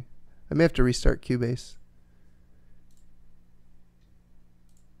actually. I may have to restart Cubase.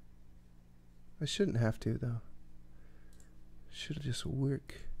 I shouldn't have to though. Should just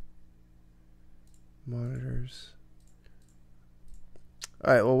work. Monitors.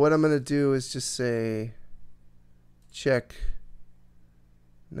 Alright, well what I'm going to do is just say check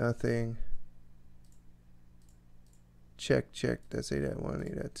nothing. Check. That's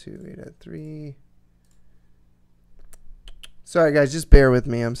 8.1, 8.2, 8.3. Sorry guys, just bear with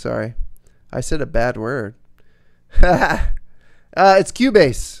me. I'm sorry. I said a bad word. It's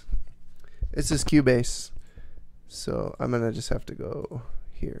Cubase. This is Cubase. So I'm going to just have to go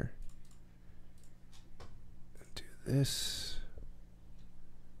here. Do this.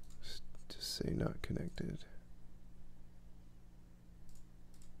 Just say not connected.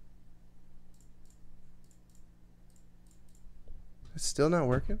 It's still not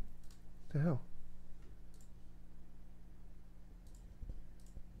working? What the hell?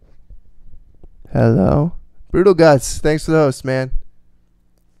 Hello? Brutal Guts, thanks for the host, man.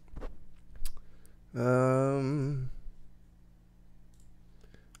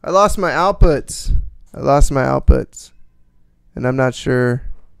 I lost my outputs. And I'm not sure.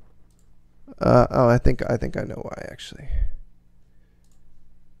 Oh, I think I know why actually.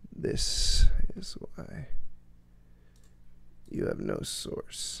 This is why. You have no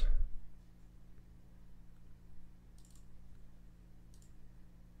source.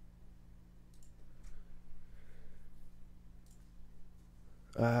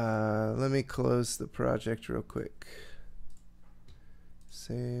 Let me close the project real quick.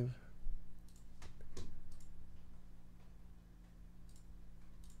 Save.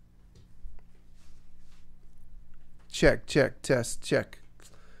 check, test, check.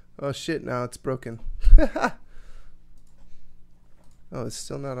 Oh shit, now it's broken. Oh, it's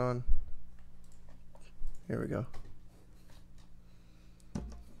still not on. Here we go.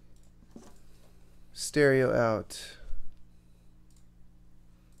 Stereo out.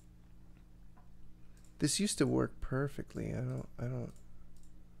 This used to work perfectly. I don't.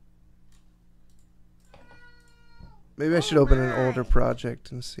 Maybe I should open an older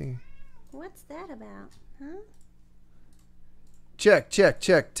project and see. What's that about, huh? Check,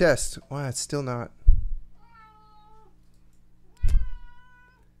 test. Wow, it's still not.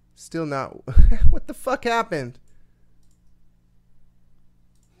 Still not. What the fuck happened?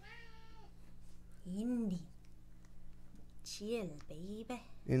 Indy. Chill, baby.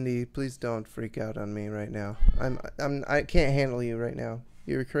 Indy, please don't freak out on me right now. I can't handle you right now.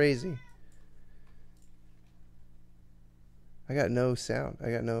 You're crazy. I got no sound. I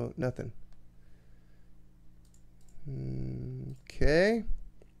got nothing. Okay.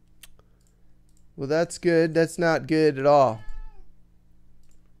 Well, that's good. That's not good at all.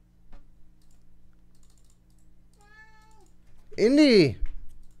 Indy!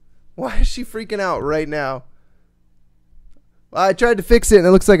 Why is she freaking out right now? Well, I tried to fix it and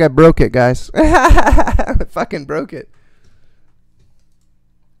it looks like I broke it, guys. I fucking broke it.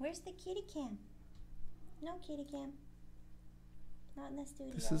 Where's the kitty cam? No kitty cam. Not in the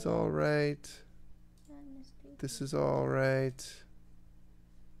studio. This is all right. Not in the studio. This is all right.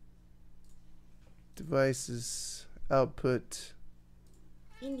 Devices, output.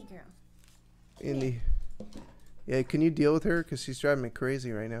 Indy girl. Indy. Yeah, can you deal with her? Because she's driving me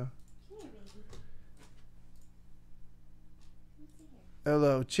crazy right now. Come here, baby.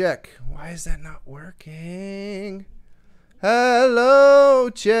 Hello, check. Why is that not working? Hello,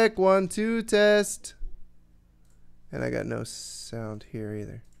 check. 1, 2, test. And I got no sound here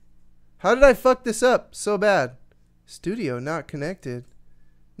either. How did I fuck this up so bad? Studio not connected.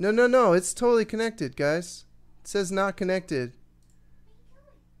 No. It's totally connected, guys. It says not connected.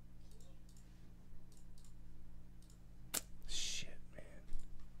 Shit, man.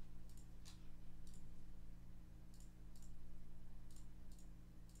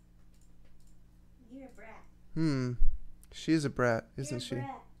 You're a brat. She is a brat, isn't she?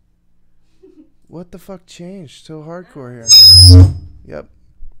 Brat. What the fuck changed so hardcore here? Yep.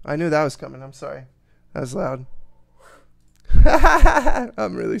 I knew that was coming. I'm sorry. That was loud.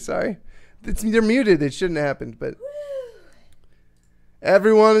 I'm really sorry. They're muted. It shouldn't have happened, but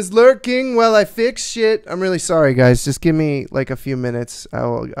everyone is lurking while I fix shit. I'm really sorry, guys. Just give me like a few minutes.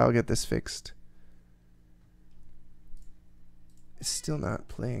 I'll get this fixed. It's still not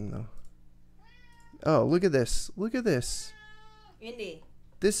playing though. Oh, look at this. Look at this. Indy.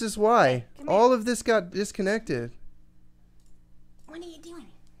 This is why Hey, all of this got disconnected. What are you doing?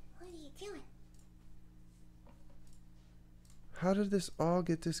 What are you doing? How did this all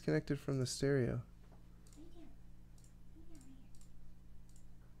get disconnected from the stereo?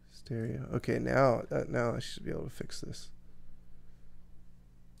 Stereo. Okay, now I should be able to fix this.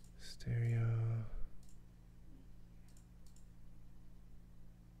 Stereo.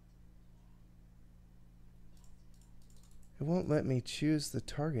 It won't let me choose the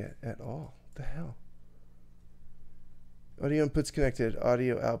target at all. What the hell? Audio inputs connected.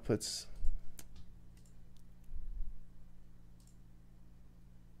 Audio outputs.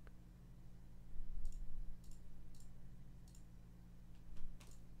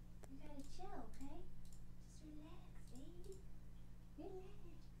 You gotta chill, okay? Just relax, baby. Relax.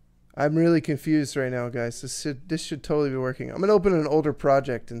 I'm really confused right now, guys. This should totally be working. I'm gonna open an older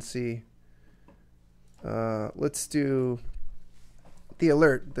project and see. Let's do the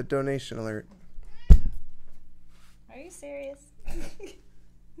alert, the donation alert. Are you serious? I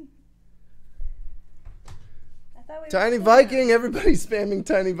thought we Tiny were Viking, everybody's spamming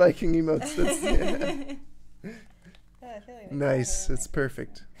Tiny Viking emotes. That's, I feel like nice, it's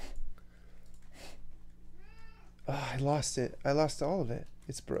perfect. Oh, I lost it. I lost all of it.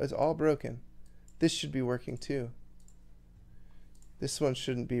 It's all broken. This should be working too. This one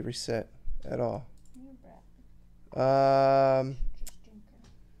shouldn't be reset at all.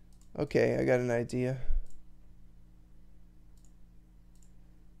 Okay, I got an idea.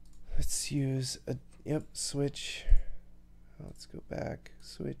 Let's use a switch. Let's go back.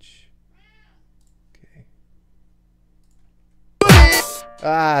 Switch. Okay.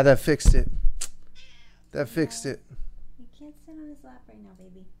 Ah, that fixed it. That fixed it. You can't sit on his lap right now,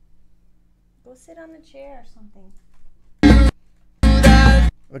 baby. Go sit on the chair or something.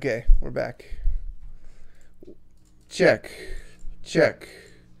 Okay, we're back. Check. Check.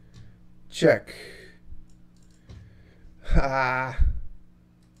 Check. Ah.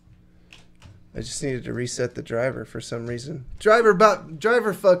 I just needed to reset the driver for some reason. Driver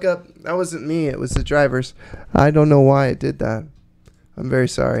fuck up. That wasn't me. It was the driver's. I don't know why it did that. I'm very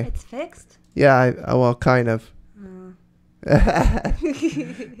sorry. It's fixed? Yeah, well, kind of.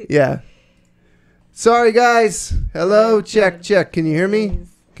 Yeah. Sorry, guys. Hello, check. Can you hear me?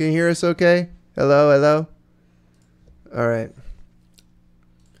 Can you hear us okay? Hello. All right.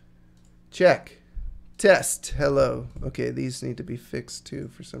 Check. Test. Hello. Okay, these need to be fixed too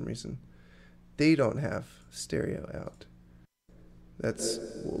for some reason. They don't have stereo out. That's...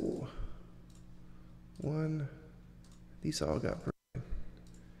 Whoa. One. These all got...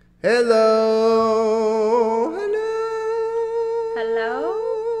 Hello.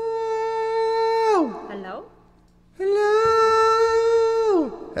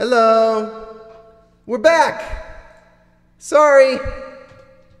 Hello? Hello. We're back. Sorry.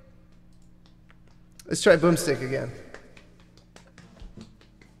 Let's try Boomstick again.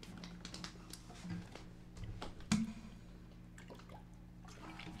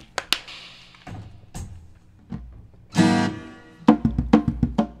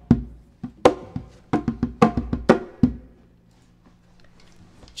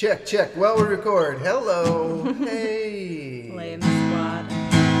 Check. Well, we record. Hello. Hey. Lame squad.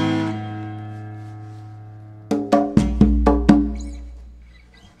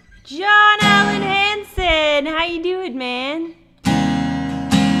 John Allen Hansen, how you doing, man?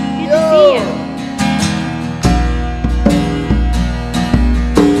 Good to see you.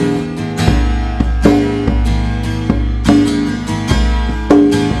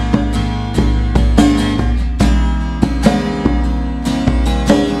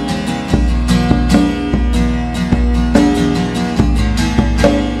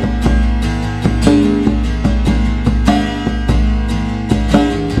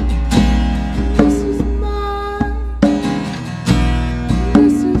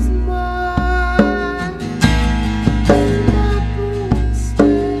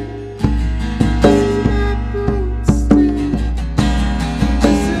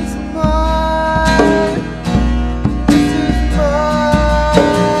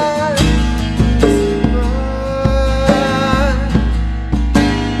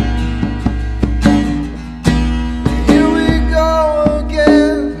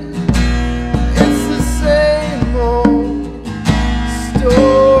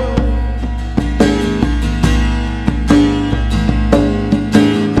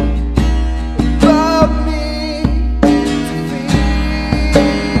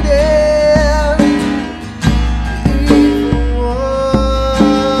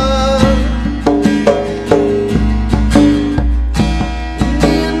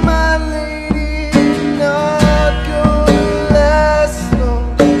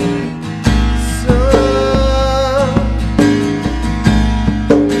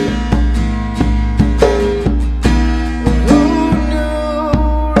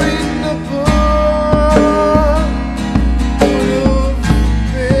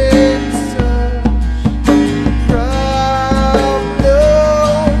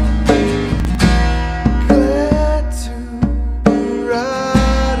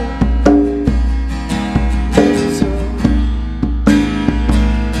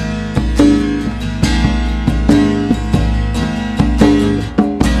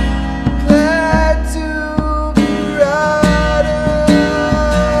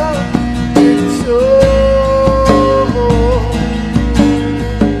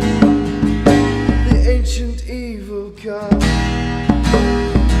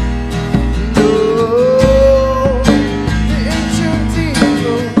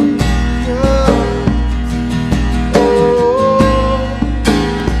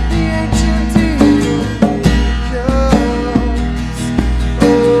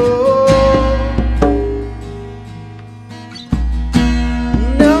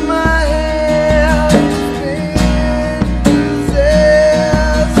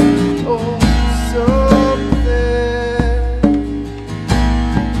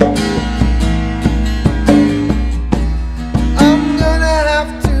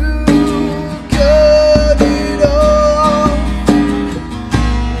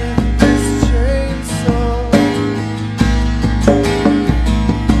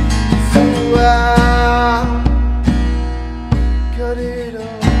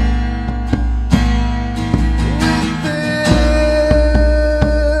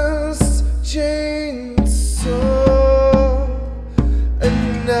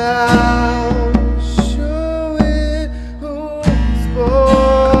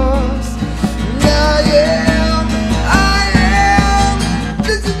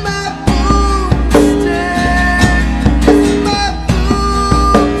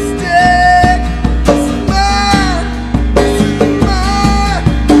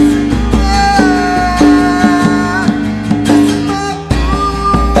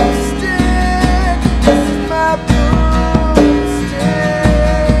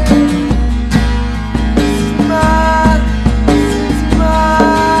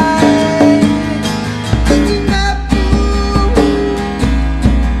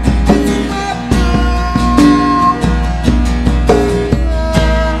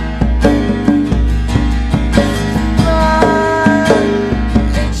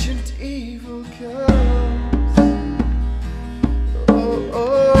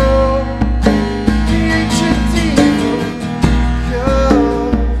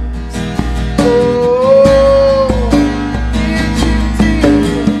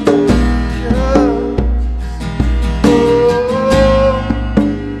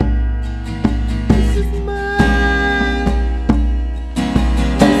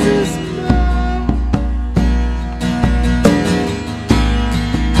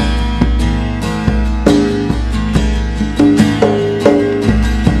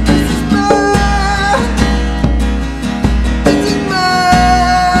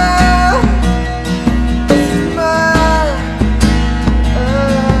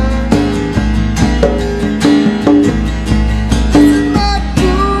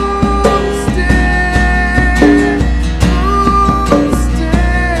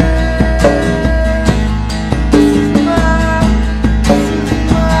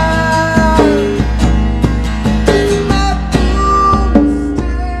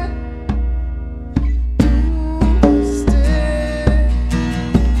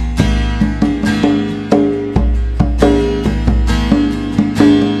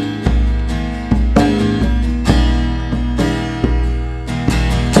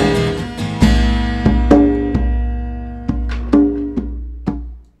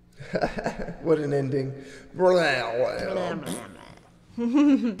 what an ending.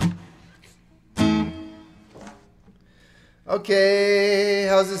 Okay,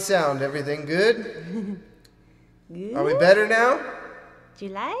 how's it sound? Everything good? Good. Are we better now? Do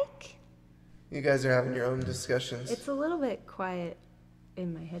you like? You guys are having your own discussions. It's a little bit quiet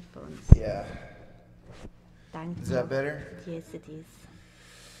in my headphones. Yeah. Thank Is you. that better? Yes, it is.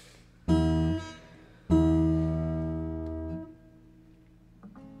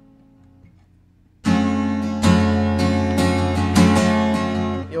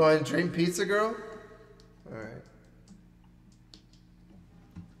 You want to dream pizza, girl? All right.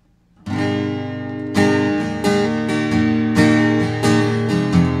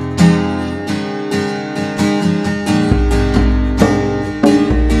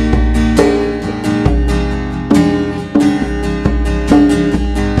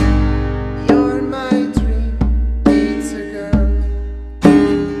 You're my dream pizza girl.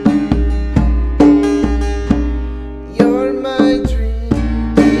 You're my dream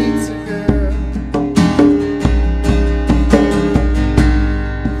pizza girl.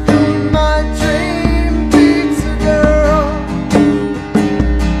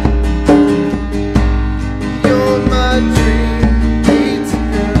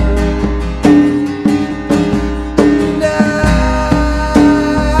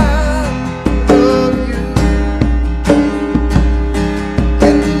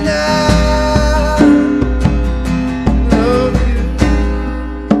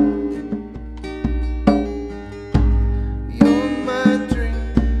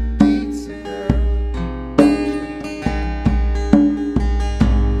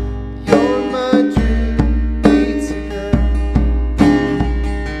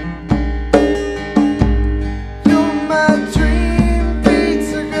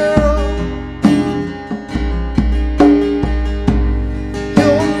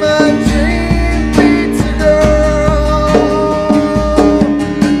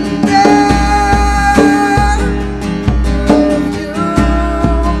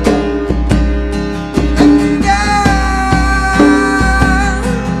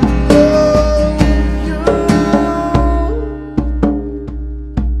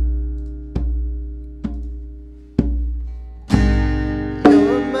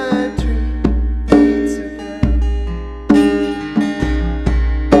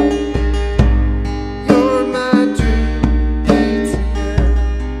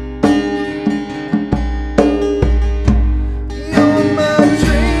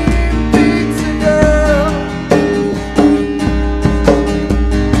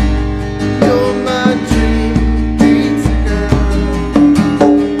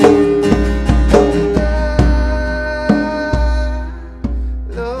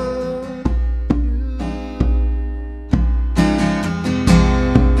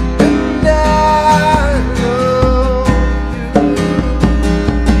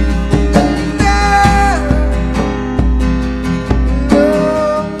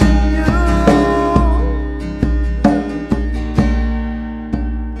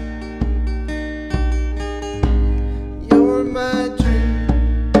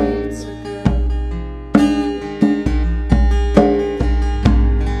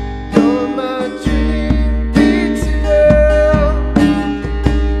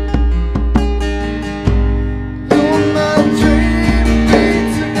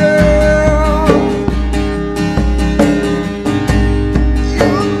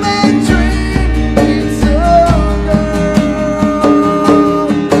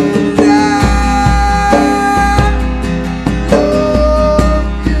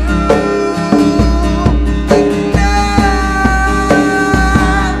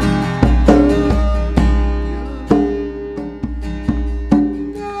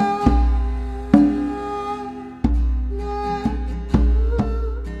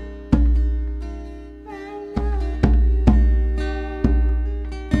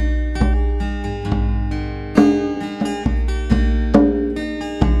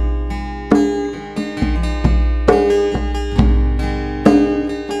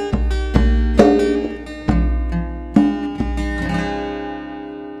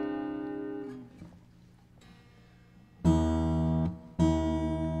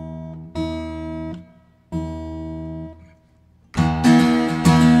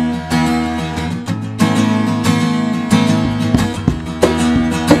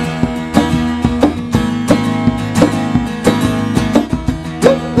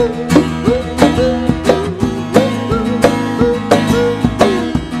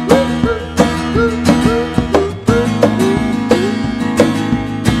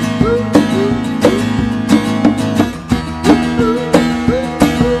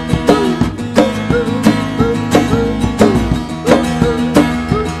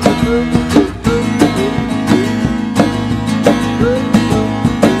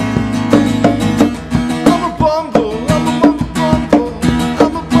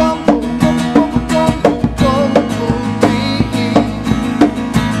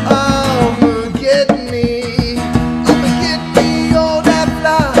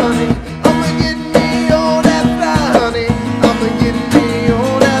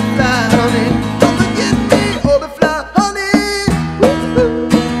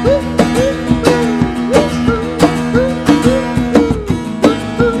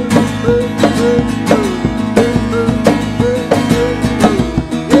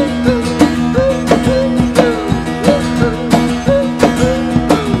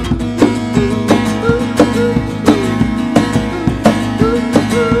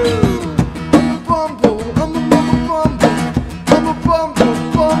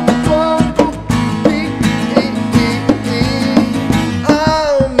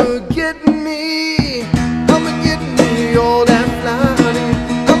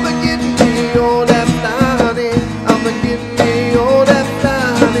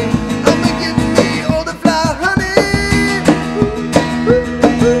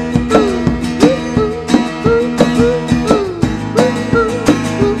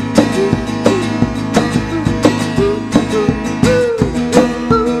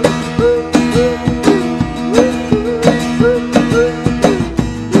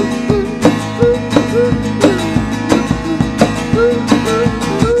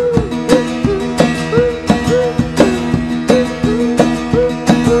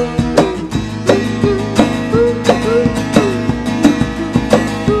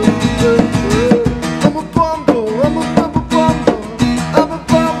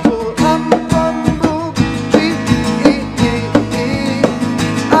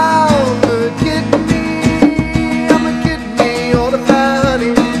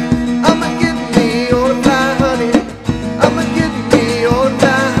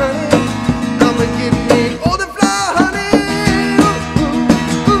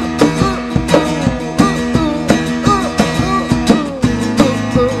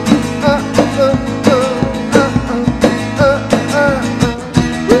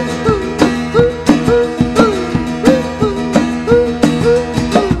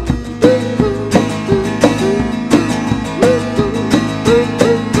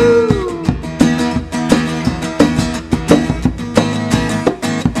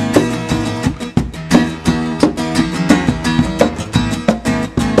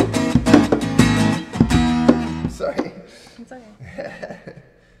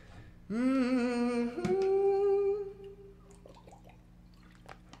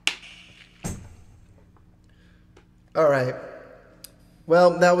 All right.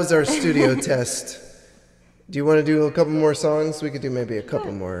 Well, that was our studio test. Do you want to do a couple more songs? We could do maybe a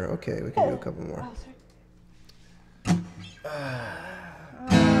couple more. Okay, we can do a couple more.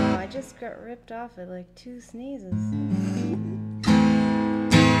 Oh, I just got ripped off at like 2 sneezes.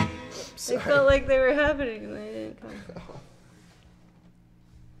 They felt like they were happening and they didn't come.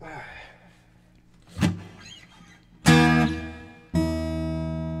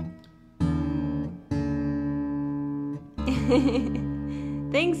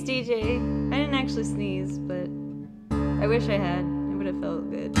 Thanks, DJ. I didn't actually sneeze, but I wish I had. It would have felt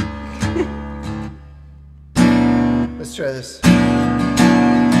good. Let's try this.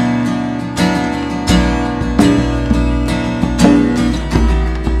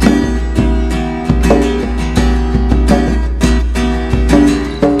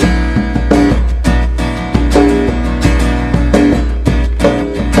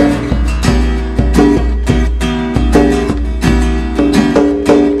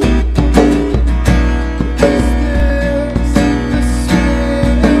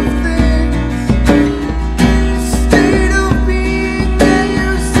 State of being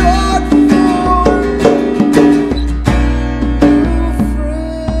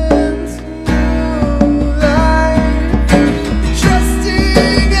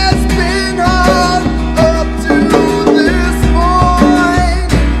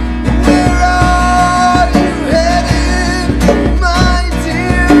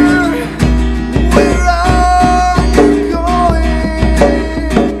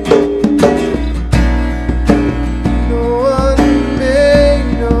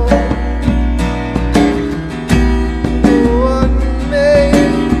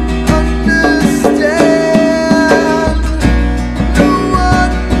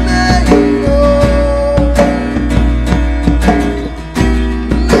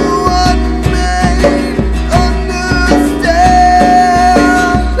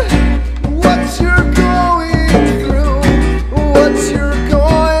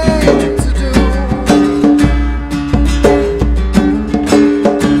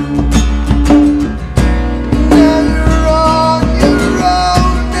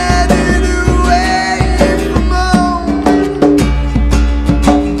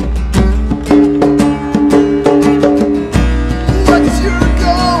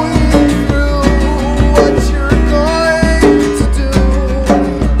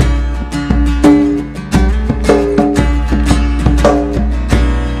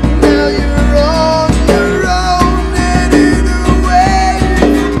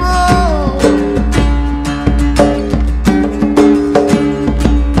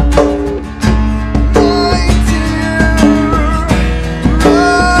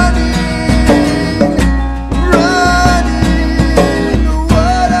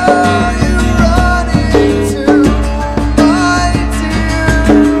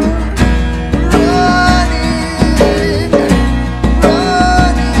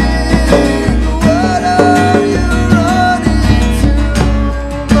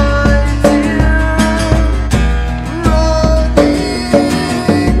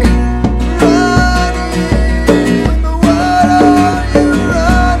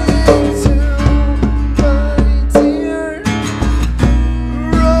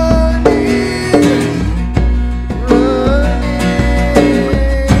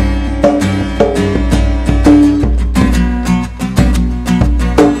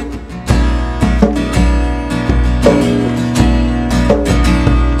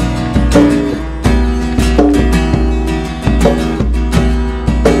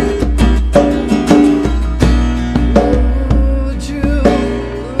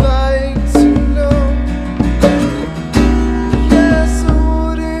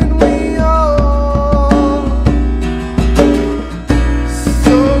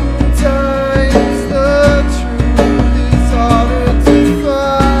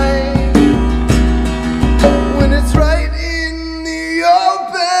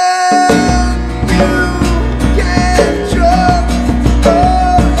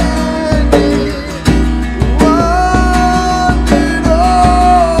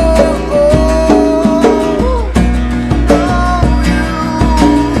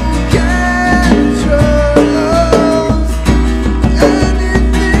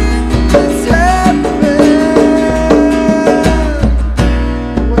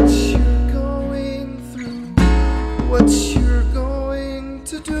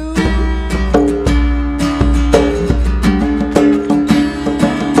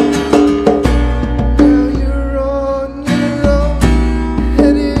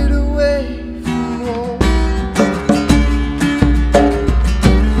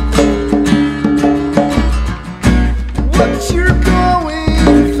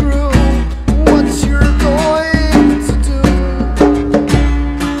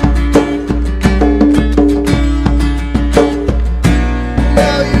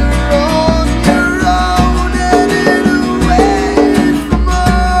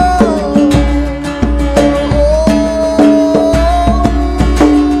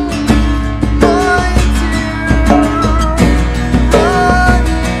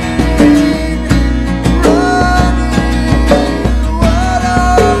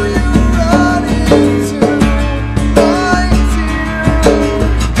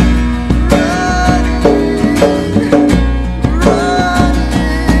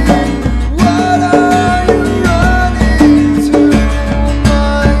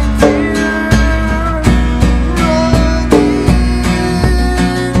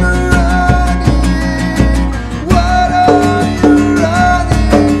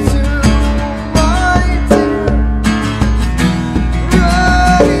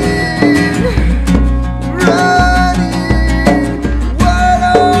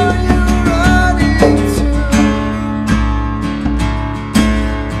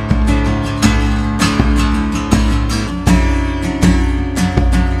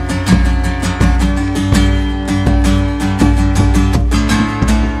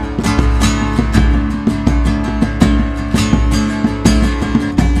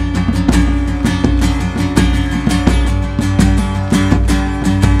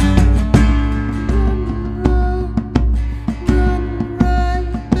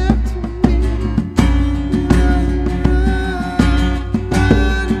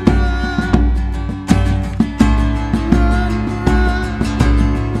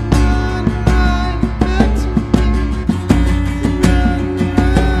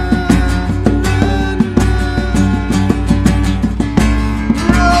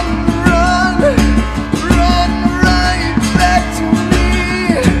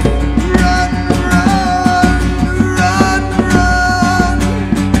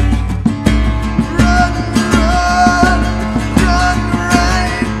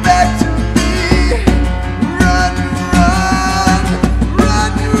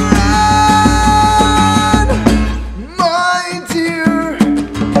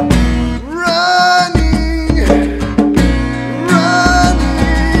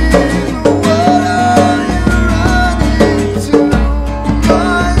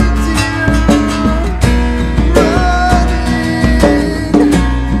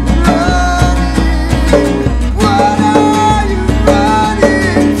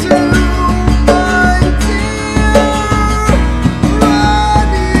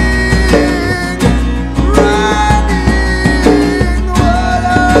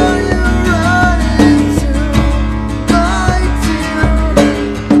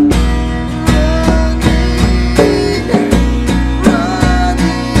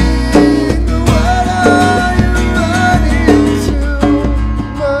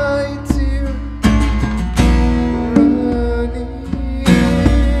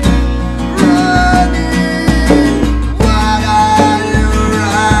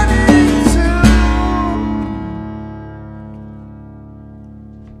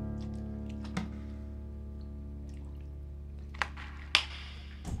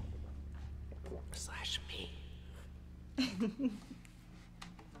punish me.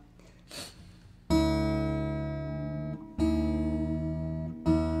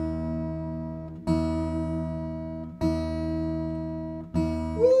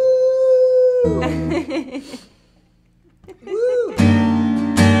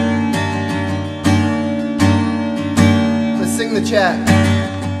 Let's sing the chat.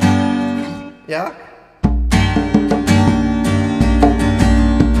 Yeah?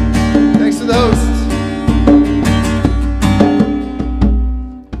 Thanks to the hosts.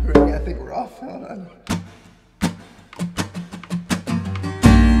 I think we're off. Hold on.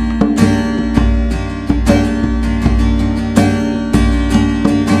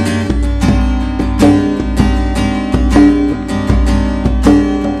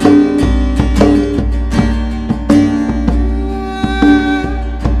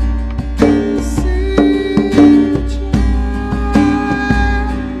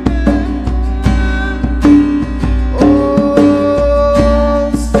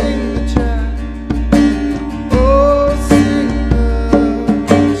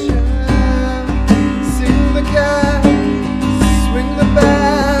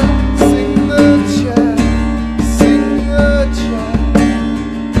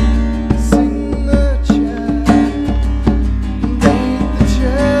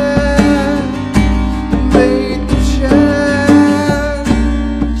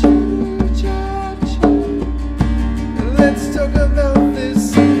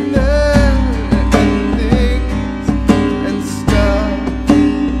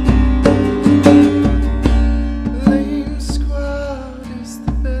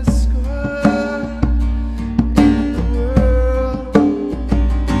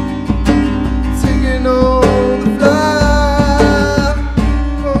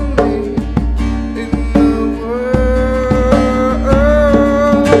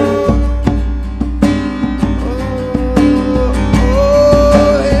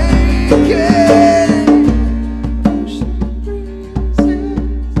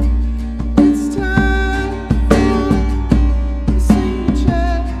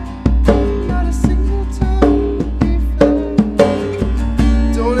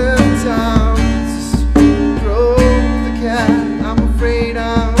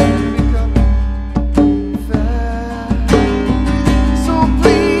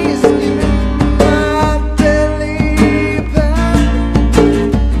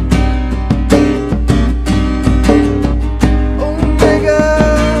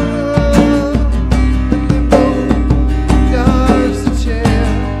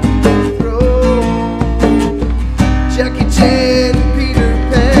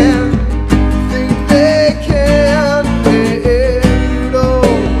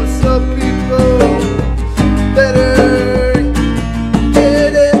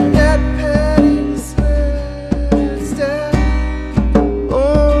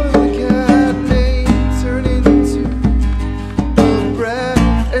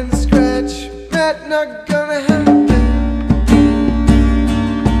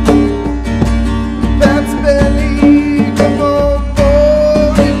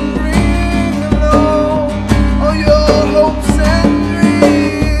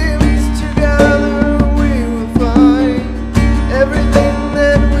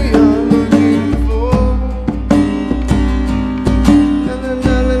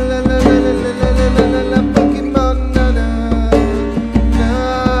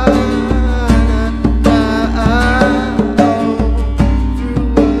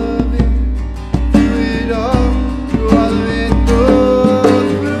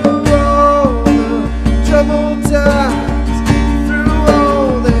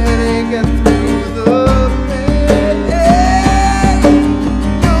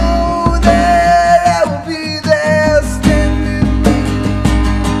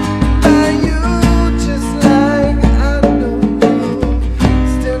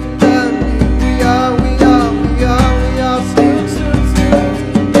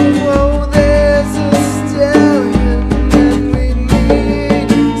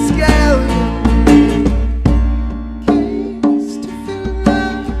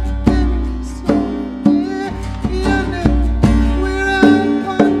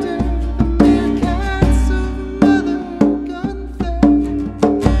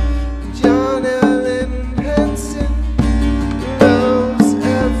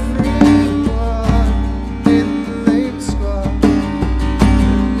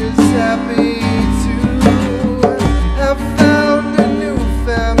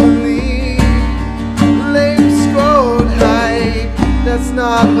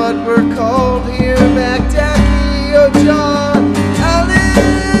 not what we're called here. McDackey or John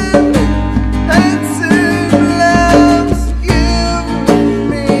Allen Hanson.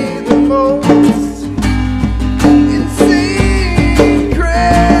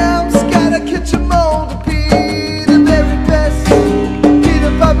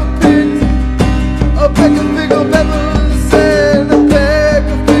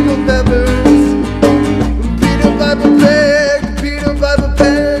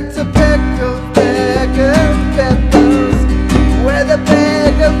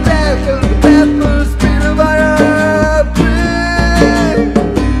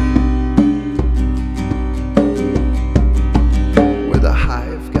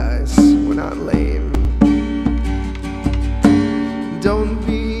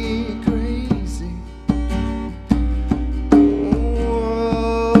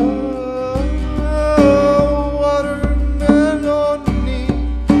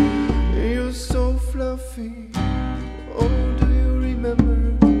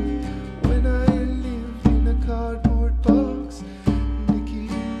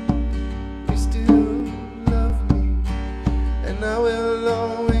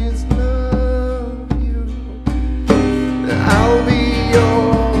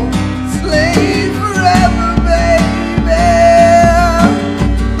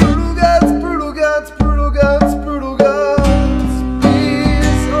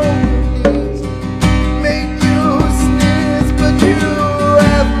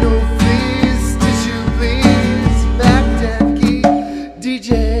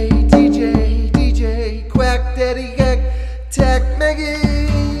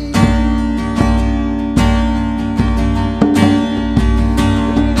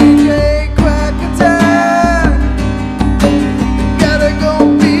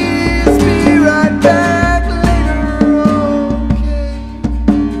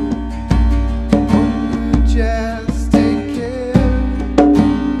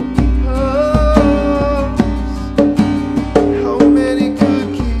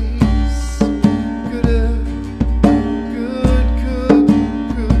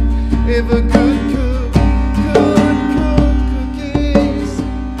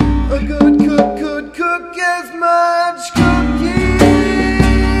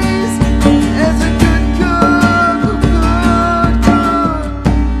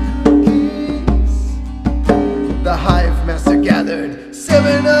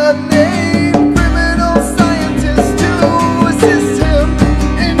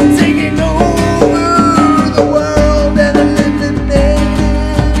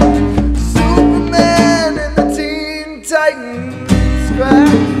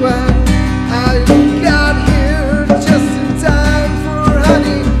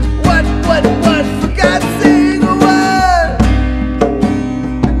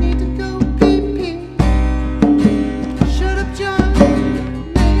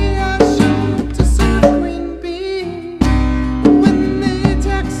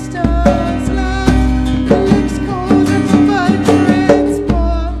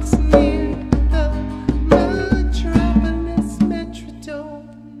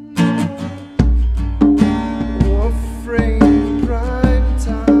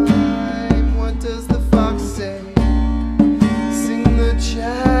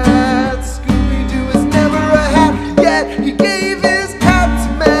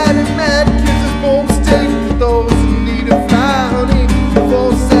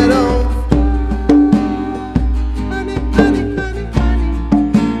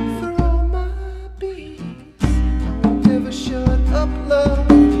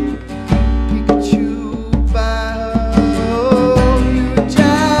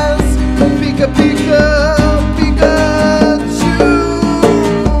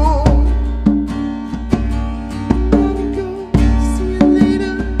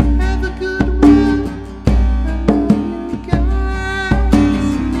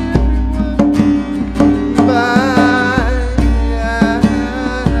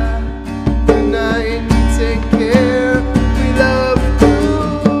 Take care, we love you.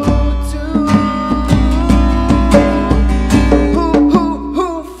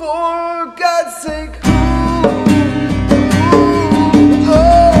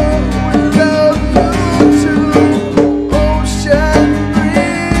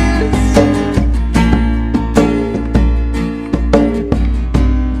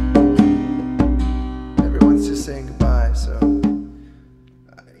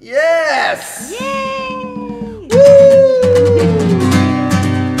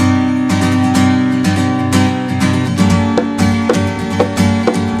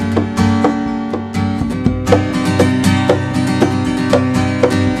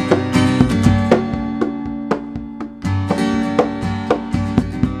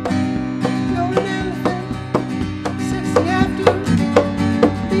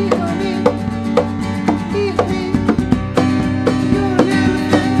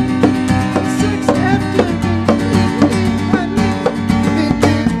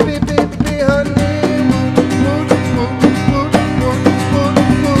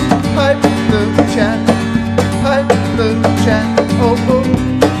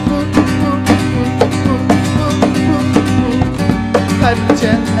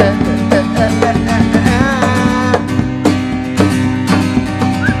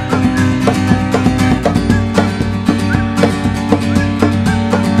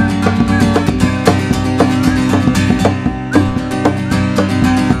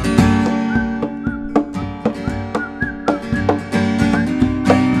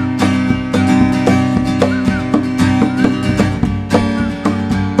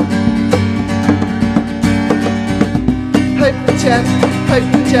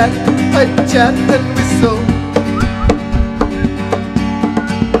 Chat and whistle.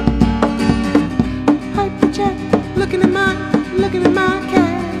 Hyper chat, looking at my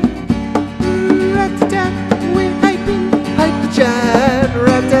cat. Rat-a-tat, we're hyping. Hyper chat,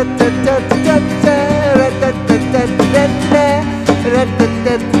 rat-a-tat-tat-tat-tat, rat-a-tat-tat-tat-tat,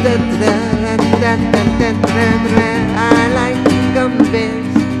 rat-a-tat-tat-tat-tat-tat-tat-tat. I like gummy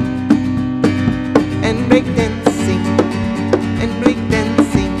bears and breakdancing and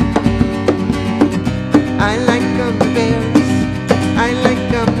breakdancing. I like gummy bears, I like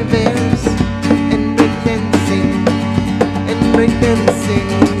gummy bears, and breakdancing, and breakdancing.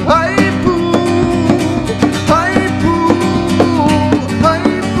 Hi poo, hi poo, hi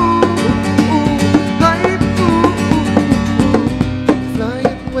poo, hi poo.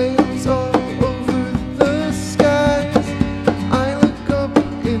 Flying whales all over the skies. I look up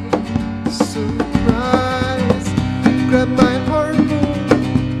in surprise, grab my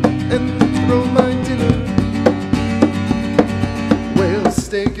harpoon and throw my dinner.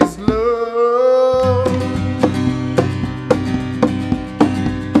 Steak is low.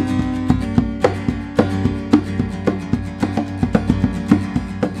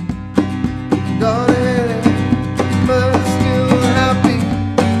 Darling, but still happy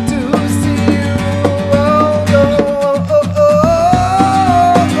to see you. Oh, oh, oh, oh, oh,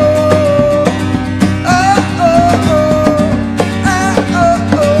 oh, oh, oh,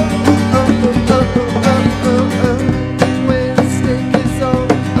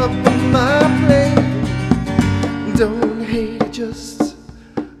 don't hate it, just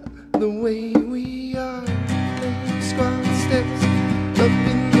the way we are. Playing squad steps up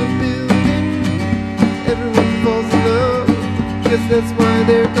in the building. Everyone falls in love, guess that's why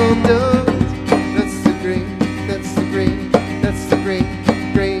they're called doves. That's the great, that's the great, that's the great,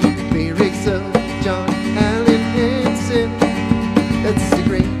 great lyrics of John Allen Hanson. That's the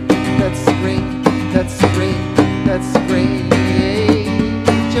great, that's the great, that's the great, that's the great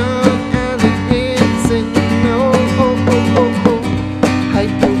John Allen Hanson.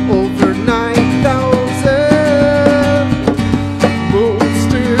 Hypo over 9,000.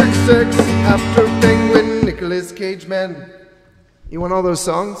 Monster sex after Penguin, Nicolas Cage, man. You want all those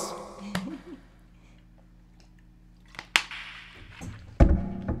songs?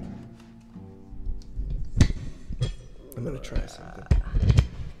 I'm gonna try something.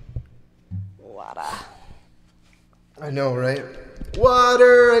 Water. I know, right?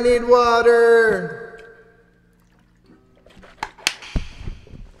 Water, I need water.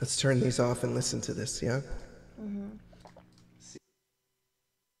 Let's turn these off and listen to this, yeah? Mm-hmm.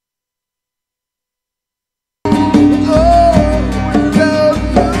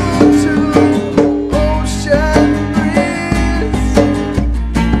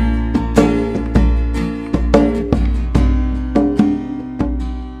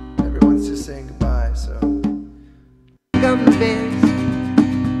 Everyone's just saying goodbye, so. Gummy bears.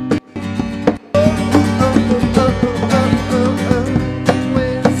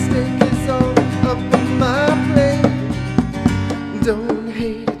 Don't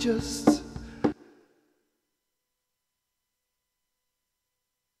hate it, just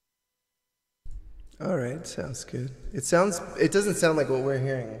all right, sounds good. It doesn't sound like what we're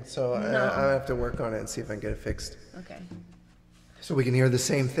hearing, so no. I have to work on it and see if I can get it fixed. Okay. So we can hear the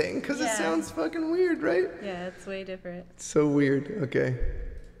same thing, because it sounds fucking weird, right? Yeah, it's way different. It's so weird. Okay.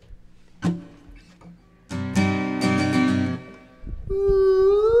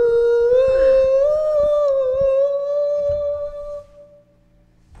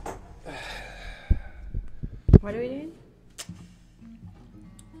 What are we doing?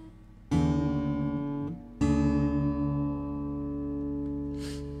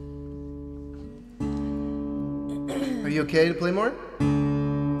 Are you okay to play more? Yeah, a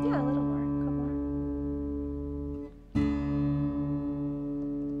little more. Come on.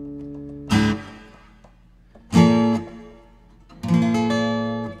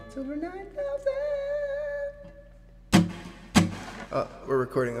 It's over 9,000. Oh, we're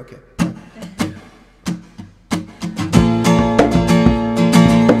recording. Okay.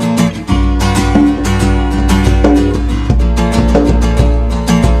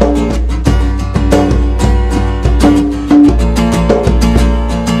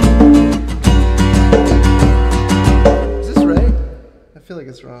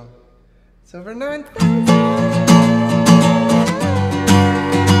 it's wrong. It's over 9,000.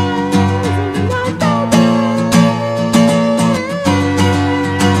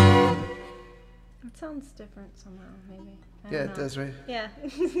 That sounds different somehow, maybe. Yeah, it does, right? Yeah.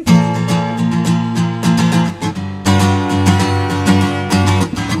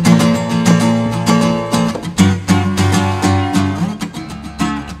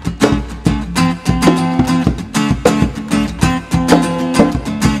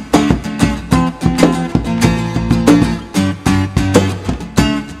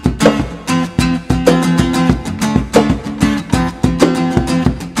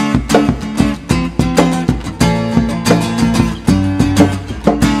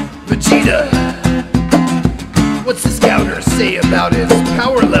 What's the scouter say about his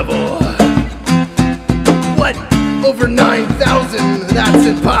power level? What? Over 9,000? That's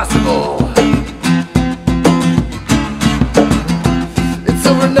impossible. It's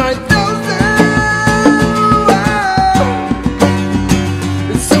over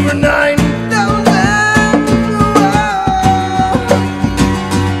 9,000. It's over 9,000.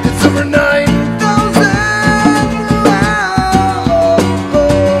 It's over 9,000.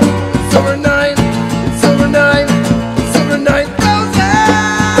 It's over 9. It's over 9. It's over 9,000.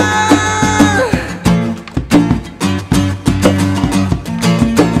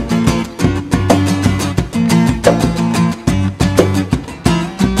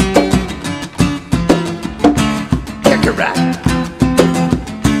 Kakarot.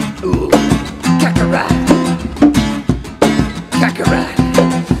 Ooh, Kakarot. Kakarot.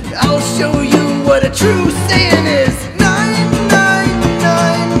 I'll show you what a true Saiyan is. 9,000.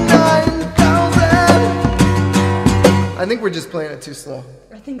 I think we're just playing it too slow.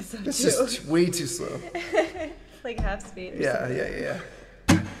 I think so, It's too. just way too slow. Like half speed. Yeah.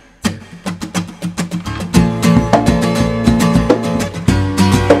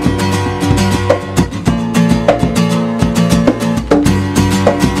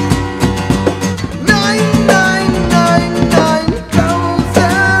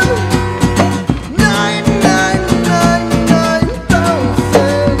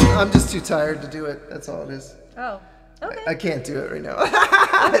 I'm just too tired to do it. That's all it is. Oh, okay. I can't do it right now.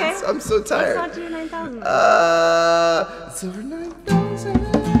 Okay. I'm so tired. Let's not do 9,000. It's over 9,000.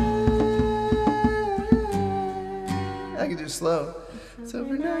 I can do slow. It's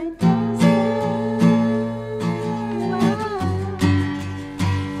over 9,000.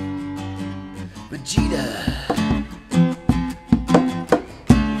 Vegeta.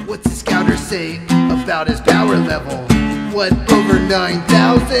 What's the scouter say about his power level? What, over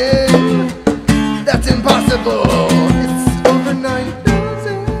 9,000? That's impossible. It's over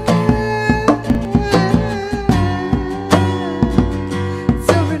 9,000. It's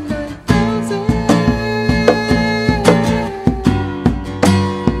over 9,000.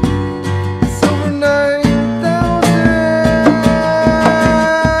 It's over 9,000.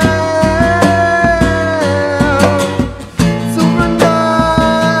 It's over 9,000.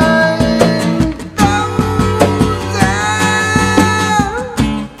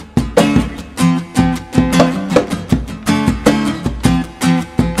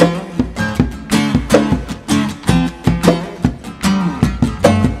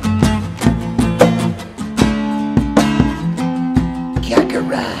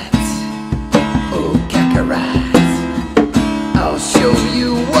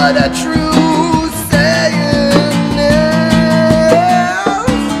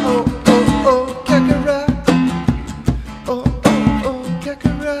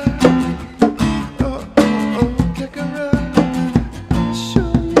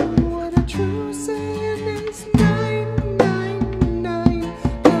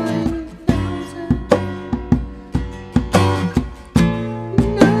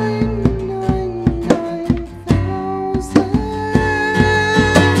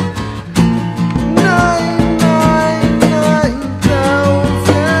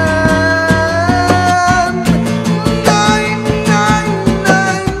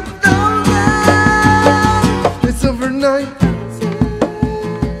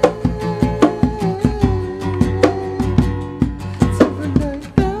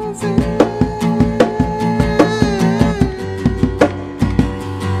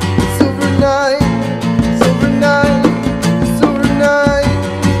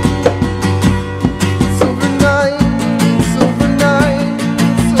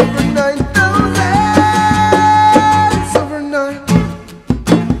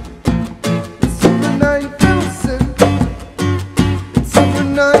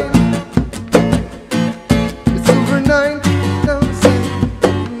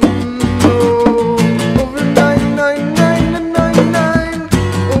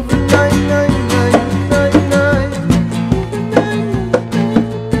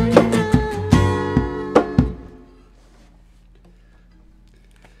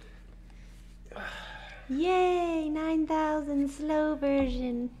 Yay, 9,000 slow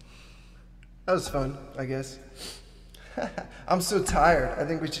version. That was fun, I guess. I'm so tired. I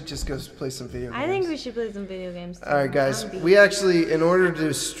think we should just go play some video games. I think we should play some video games too. Alright guys, we actually, in order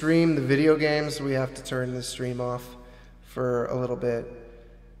to stream the video games, we have to turn the stream off for a little bit.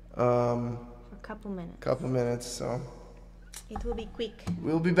 For a couple minutes. So it will be quick.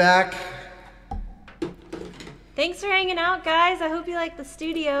 We'll be back. Thanks for hanging out, guys. I hope you like the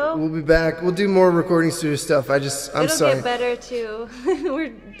studio. We'll be back. We'll do more recording studio stuff. I'm sorry. It'll get better too.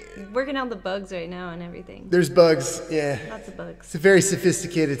 We're working out the bugs right now and everything. There's bugs, yeah. Lots of bugs. It's a very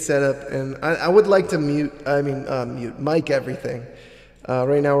sophisticated setup, and I would like to mic everything.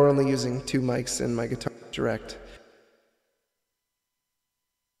 Right now we're only using 2 mics and my Guitar Direct.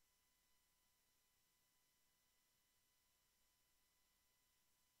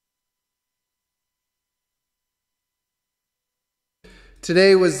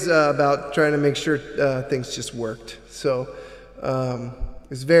 Today was about trying to make sure things just worked. So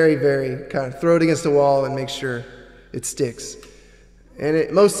it's very, very kind of throw it against the wall and make sure it sticks. And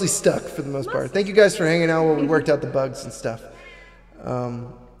it mostly stuck for the most part. Thank you guys for hanging out while we worked out the bugs and stuff.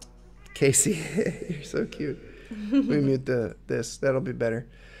 Casey, you're so cute. Let me mute this. That'll be better.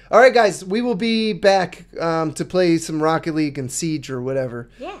 All right, guys, we will be back to play some Rocket League and Siege or whatever.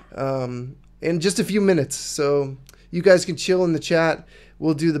 Yeah. In just a few minutes. So you guys can chill in the chat.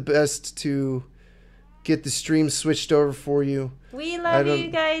 We'll do the best to get the stream switched over for you. We love you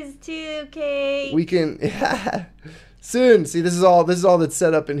guys too, Kate. We can soon. See, this is all that's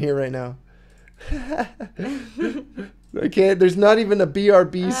set up in here right now. I can't. There's not even a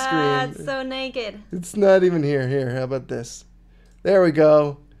BRB screen. It's so naked. It's not even here. Here, how about this? There we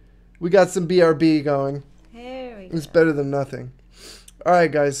go. We got some BRB going. There we go. It's better than nothing. All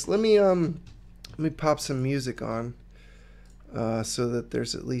right, guys. Let me pop some music on, so that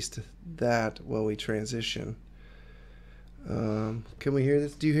there's at least that while we transition. Can we hear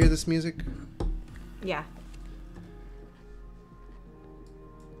this? Do you hear this music? Yeah.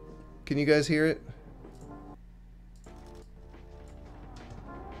 Can you guys hear it?